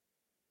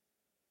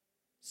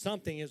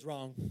 Something is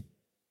wrong.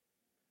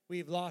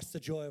 We've lost the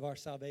joy of our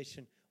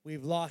salvation.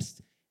 We've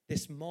lost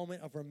this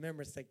moment of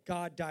remembrance that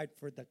God died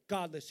for the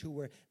godless who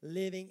were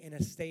living in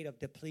a state of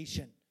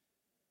depletion.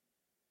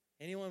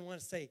 Anyone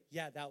want to say,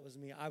 yeah, that was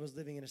me. I was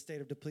living in a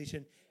state of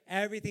depletion.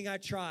 Everything I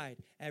tried,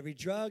 every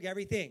drug,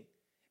 everything,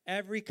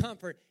 every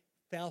comfort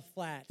fell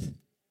flat,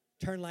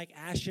 turned like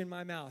ash in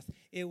my mouth.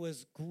 It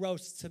was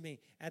gross to me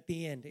at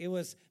the end. It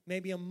was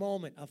maybe a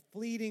moment of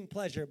fleeting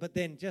pleasure, but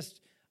then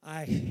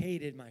I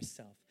hated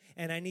myself.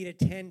 and I needed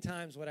 10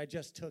 times what I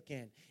just took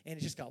in. And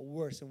it just got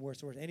worse and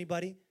worse and worse.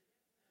 Anybody?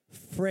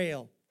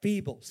 Frail,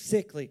 feeble,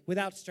 sickly,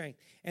 without strength.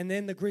 And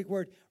then the Greek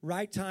word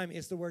right time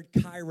is the word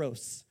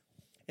kairos.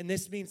 And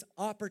this means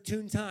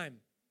opportune time.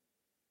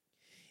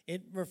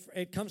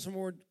 It comes from the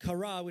word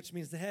kara, which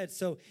means the head.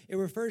 So it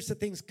refers to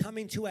things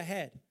coming to a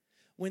head.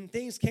 When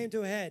things came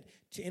to a head,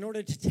 in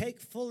order to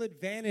take full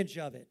advantage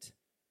of it.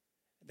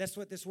 That's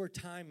what this word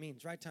time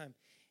means, right time.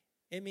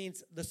 It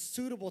means the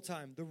suitable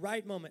time, the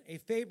right moment, a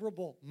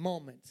favorable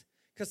moment.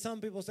 Because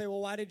some people say, well,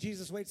 why did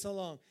Jesus wait so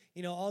long?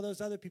 You know, all those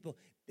other people,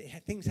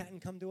 things hadn't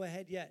come to a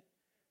head yet.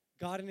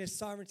 God in his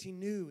sovereignty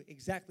knew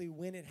exactly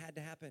when it had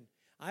to happen.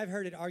 I've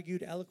heard it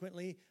argued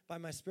eloquently by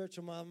my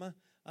spiritual mama,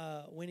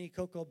 Winnie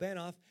Coco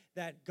Benoff,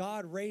 that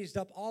God raised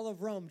up all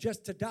of Rome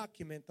just to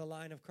document the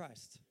line of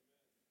Christ.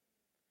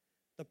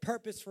 The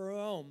purpose for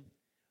Rome,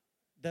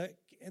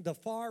 the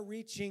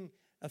far-reaching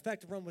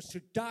effect of Rome was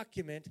to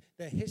document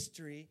the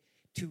history,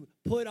 to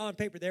put on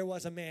paper there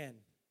was a man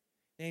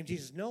named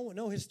Jesus.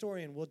 No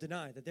historian will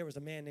deny that there was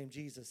a man named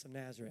Jesus of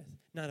Nazareth.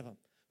 None of them.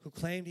 Who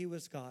claimed he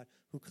was God,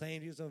 who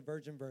claimed he was of a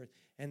virgin birth,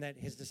 and that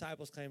his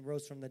disciples claimed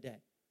rose from the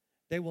dead.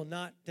 They will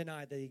not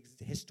deny the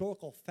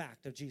historical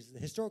fact of Jesus. The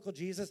historical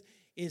Jesus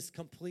is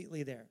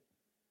completely there.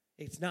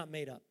 It's not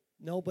made up.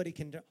 Nobody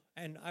can,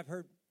 and I've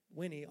heard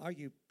Winnie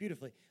argue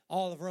beautifully,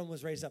 all of Rome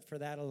was raised up for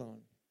that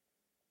alone.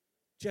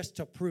 Just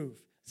to prove.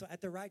 So at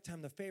the right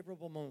time, the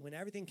favorable moment, when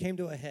everything came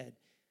to a head,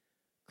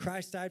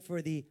 Christ died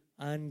for the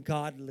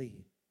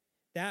ungodly.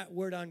 That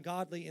word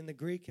ungodly in the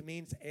Greek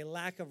means a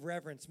lack of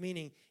reverence,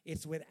 meaning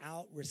it's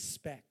without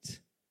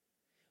respect.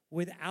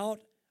 Without,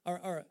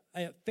 or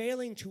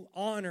failing to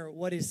honor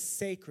what is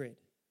sacred.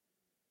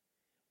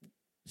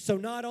 So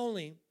not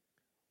only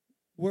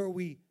were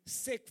we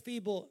sick,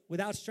 feeble,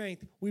 without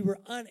strength, we were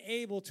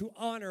unable to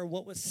honor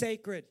what was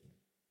sacred.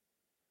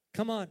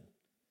 Come on.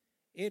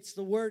 It's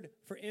the word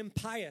for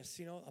impious.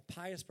 You know, a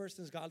pious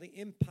person is godly.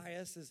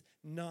 Impious is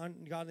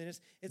non-godliness.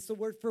 It's the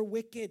word for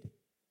wicked.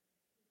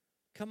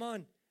 Come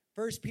on.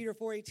 1 Peter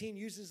 4:18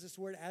 uses this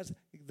word as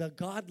the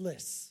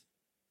godless.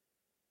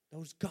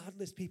 Those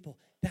godless people.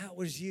 That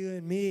was you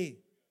and me.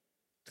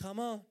 Come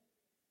on.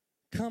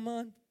 Come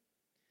on.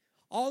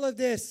 All of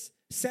this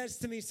says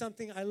to me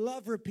something I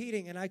love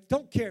repeating, and I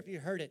don't care if you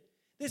heard it.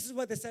 This is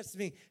what this says to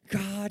me.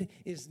 God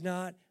is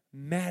not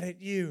mad at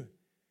you.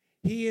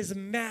 He is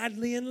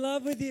madly in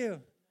love with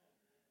you.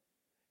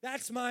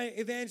 That's my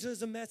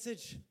evangelism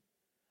message.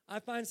 I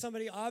find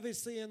somebody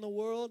obviously in the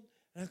world,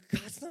 and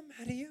God's not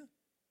mad at you.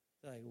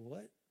 They're like,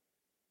 what?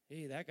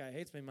 Hey, that guy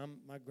hates me.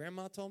 My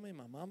grandma told me,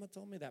 my mama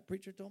told me, that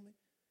preacher told me.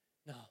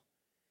 No.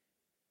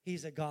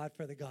 He's a God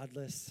for the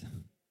godless.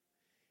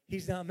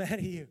 He's not mad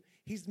at you.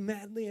 He's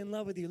madly in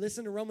love with you.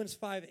 Listen to Romans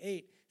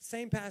 5:8.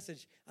 Same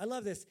passage. I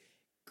love this.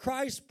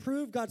 Christ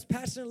proved God's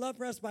passionate love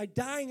for us by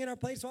dying in our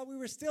place while we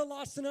were still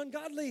lost and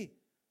ungodly.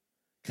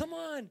 Come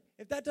on.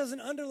 If that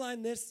doesn't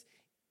underline this,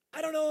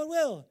 I don't know what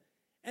will.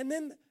 And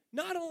then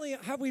not only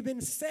have we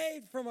been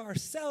saved from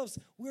ourselves,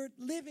 we're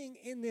living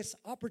in this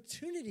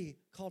opportunity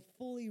called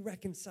fully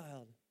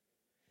reconciled.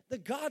 The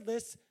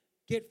godless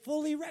get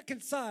fully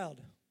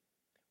reconciled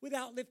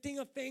without lifting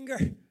a finger.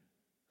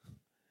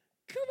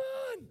 Come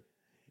on.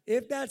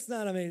 If that's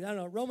not amazing, I don't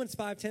know. Romans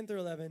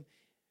 5:10-11.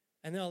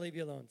 And then I'll leave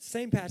you alone.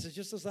 Same passage,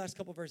 just those last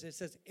couple verses. It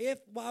says, if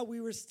while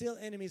we were still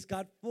enemies,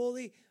 God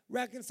fully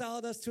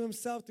reconciled us to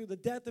himself through the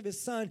death of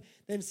his son,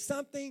 then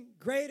something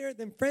greater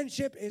than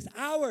friendship is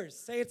ours.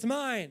 Say, it's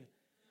mine.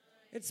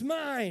 It's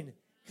mine.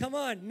 Come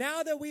on.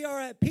 Now that we are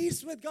at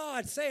peace with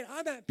God, say it.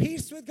 I'm at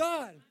peace with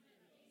God.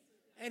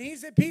 And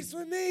he's at peace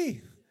with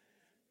me.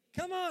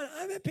 Come on.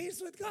 I'm at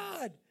peace with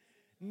God.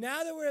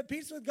 Now that we're at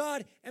peace with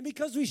God, and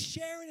because we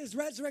share in his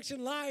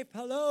resurrection life,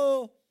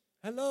 hello.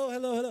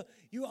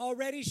 You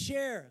already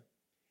share.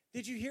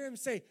 Did you hear him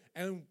say,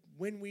 and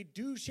when we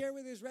do share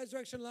with his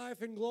resurrection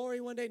life and glory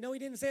one day? No, he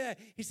didn't say that.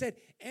 He said,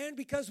 and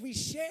because we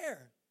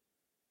share.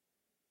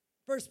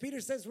 First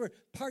Peter says we're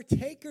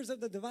partakers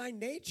of the divine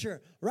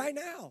nature right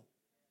now.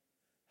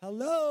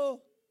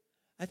 Hello.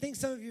 I think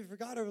some of you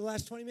forgot over the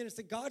last 20 minutes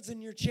that God's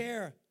in your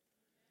chair.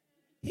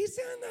 He's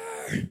in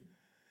there.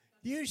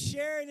 You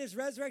share in his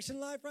resurrection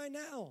life right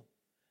now.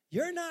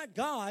 You're not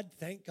God,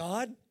 thank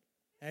God.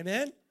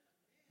 Amen.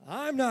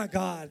 I'm not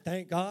God,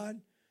 thank God.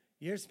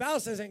 Your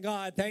spouse isn't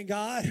God, thank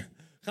God.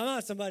 Come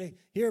on, somebody.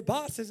 Your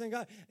boss isn't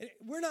God.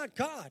 We're not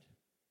God.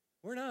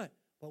 We're not.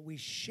 But we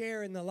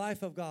share in the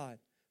life of God,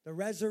 the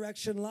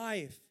resurrection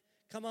life.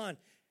 Come on.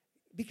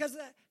 Because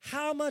of that,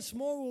 how much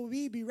more will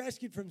we be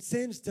rescued from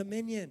sin's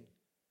dominion?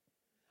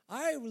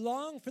 I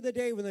long for the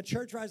day when the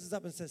church rises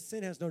up and says,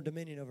 sin has no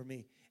dominion over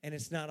me, and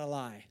it's not a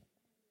lie.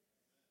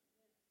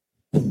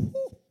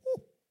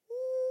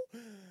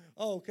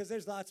 Oh, because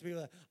there's lots of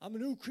people that, I'm a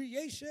new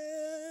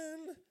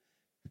creation.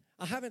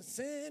 I haven't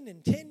sinned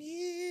in 10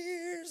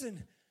 years.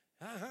 And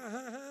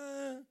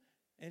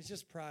And it's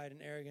just pride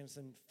and arrogance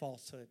and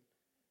falsehood.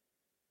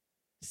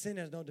 Sin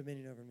has no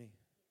dominion over me.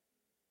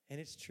 And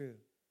it's true.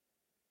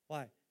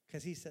 Why?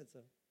 Because he said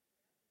so.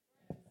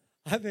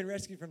 I've been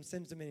rescued from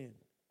sin's dominion.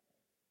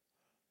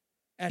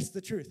 That's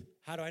the truth.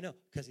 How do I know?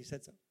 Because he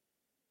said so.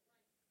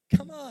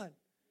 Come on.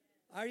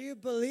 Are you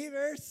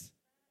believers?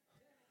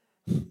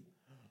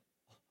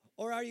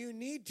 Or are you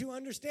need to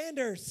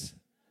understanders?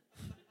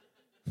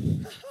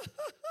 Man,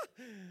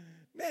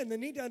 the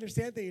need to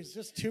understand thing is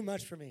just too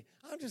much for me.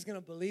 I'm just going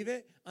to believe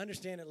it,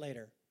 understand it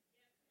later.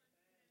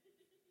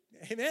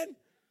 Amen?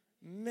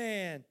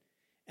 Man.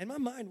 And my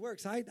mind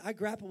works. I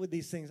grapple with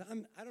these things.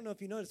 I don't know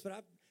if you noticed, but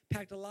I've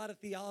packed a lot of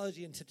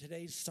theology into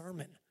today's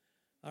sermon.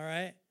 All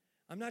right?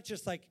 I'm not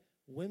just like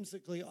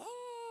whimsically,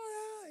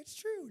 oh, yeah, it's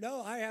true.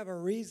 No, I have a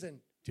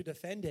reason to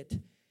defend it.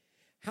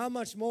 How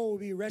much more will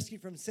be rescued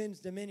from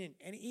sin's dominion?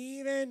 And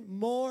even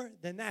more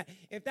than that,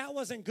 if that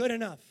wasn't good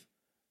enough,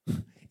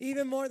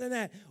 even more than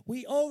that,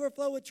 we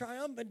overflow with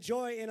triumphant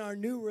joy in our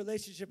new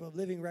relationship of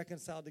living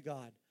reconciled to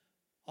God.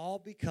 All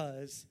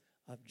because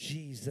of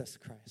Jesus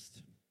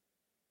Christ.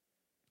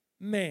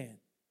 Man.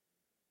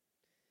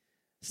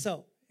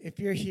 So, if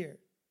you're here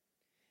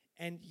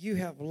and you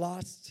have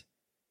lost,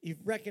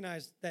 you've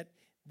recognized that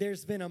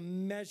there's been a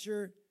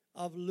measure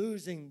of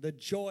losing the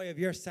joy of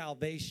your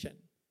salvation,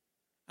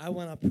 I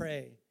want to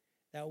pray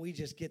that we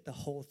just get the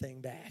whole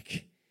thing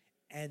back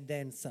and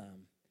then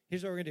some.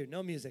 Here's what we're going to do.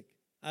 No music.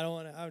 I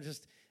want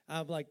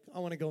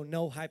to go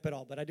no hype at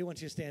all, but I do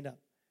want you to stand up.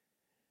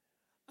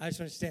 I just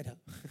want you to stand up.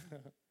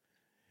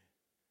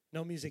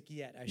 No music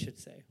yet, I should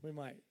say. We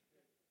might.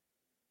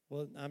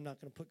 Well, I'm not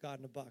going to put God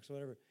in a box or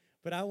whatever.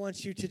 But I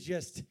want you to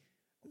just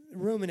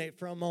ruminate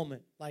for a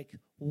moment. Like,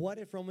 what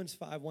if Romans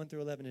 5, 1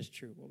 through 11 is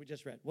true? What we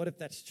just read. What if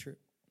that's true?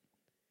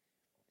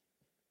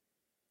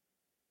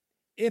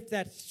 If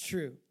that's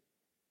true,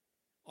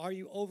 are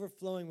you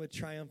overflowing with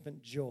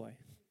triumphant joy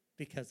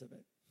because of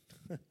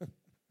it?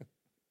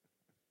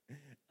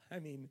 I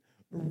mean,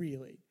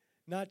 really.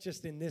 Not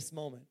just in this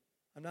moment.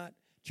 I'm not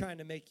trying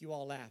to make you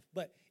all laugh.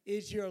 But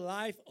is your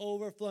life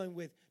overflowing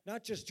with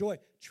not just joy,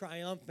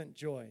 triumphant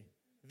joy,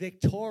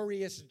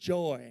 victorious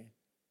joy?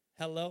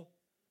 Hello?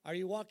 Are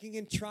you walking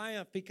in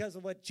triumph because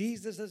of what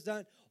Jesus has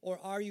done? Or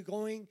are you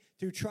going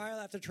through trial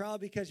after trial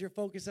because you're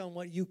focused on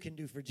what you can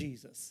do for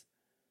Jesus?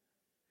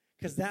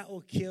 Because that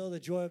will kill the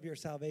joy of your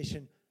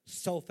salvation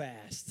so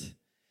fast.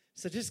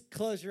 So just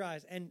close your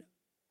eyes and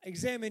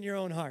examine your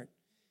own heart.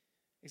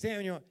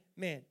 Examine your own.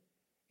 Man,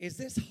 is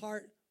this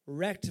heart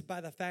wrecked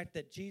by the fact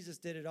that Jesus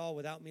did it all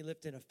without me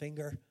lifting a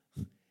finger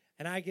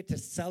and I get to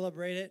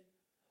celebrate it?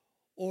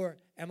 Or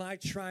am I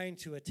trying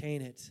to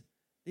attain it?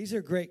 These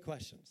are great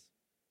questions.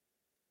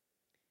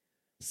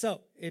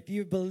 So, if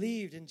you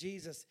believed in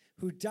Jesus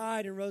who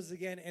died and rose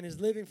again and is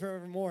living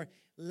forevermore,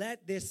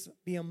 let this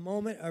be a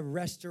moment of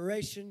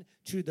restoration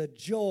to the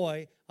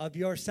joy of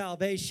your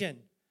salvation.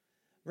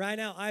 Right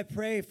now, I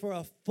pray for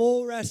a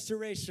full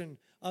restoration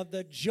of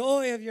the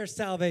joy of your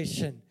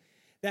salvation,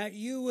 that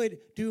you would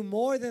do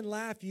more than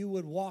laugh, you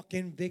would walk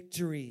in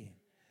victory.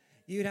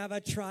 You'd have a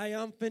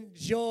triumphant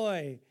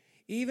joy,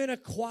 even a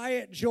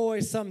quiet joy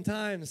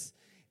sometimes.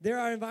 There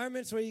are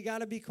environments where you got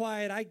to be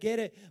quiet. I get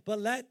it. But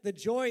let the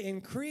joy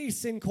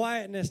increase in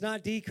quietness,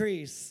 not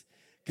decrease.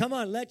 Come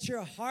on, let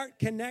your heart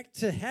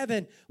connect to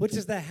heaven, which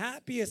is the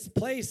happiest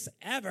place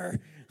ever,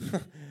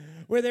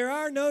 where there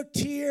are no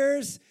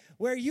tears,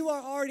 where you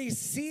are already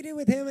seated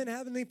with him in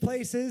heavenly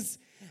places.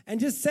 And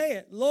just say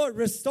it, Lord,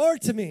 restore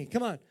to me.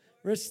 Come on,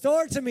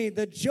 restore to me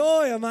the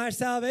joy of my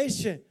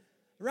salvation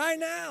right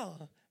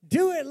now.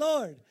 Do it,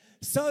 Lord,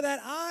 so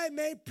that I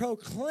may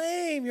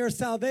proclaim your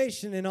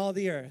salvation in all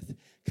the earth.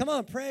 Come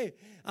on, pray.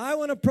 I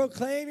want to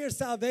proclaim your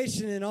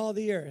salvation in all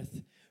the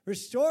earth.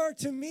 Restore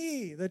to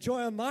me the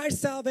joy of my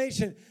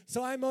salvation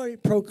so I may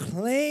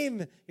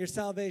proclaim your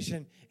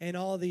salvation in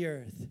all the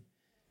earth.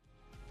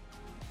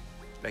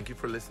 Thank you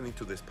for listening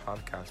to this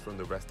podcast from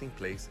the Resting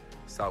Place,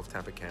 South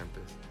Tampa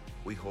campus.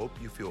 We hope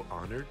you feel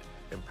honored,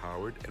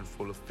 empowered, and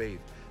full of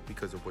faith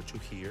because of what you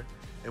hear,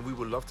 and we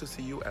would love to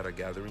see you at a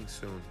gathering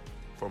soon.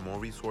 For more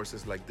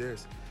resources like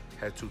this,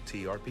 head to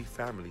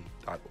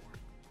trpfamily.org.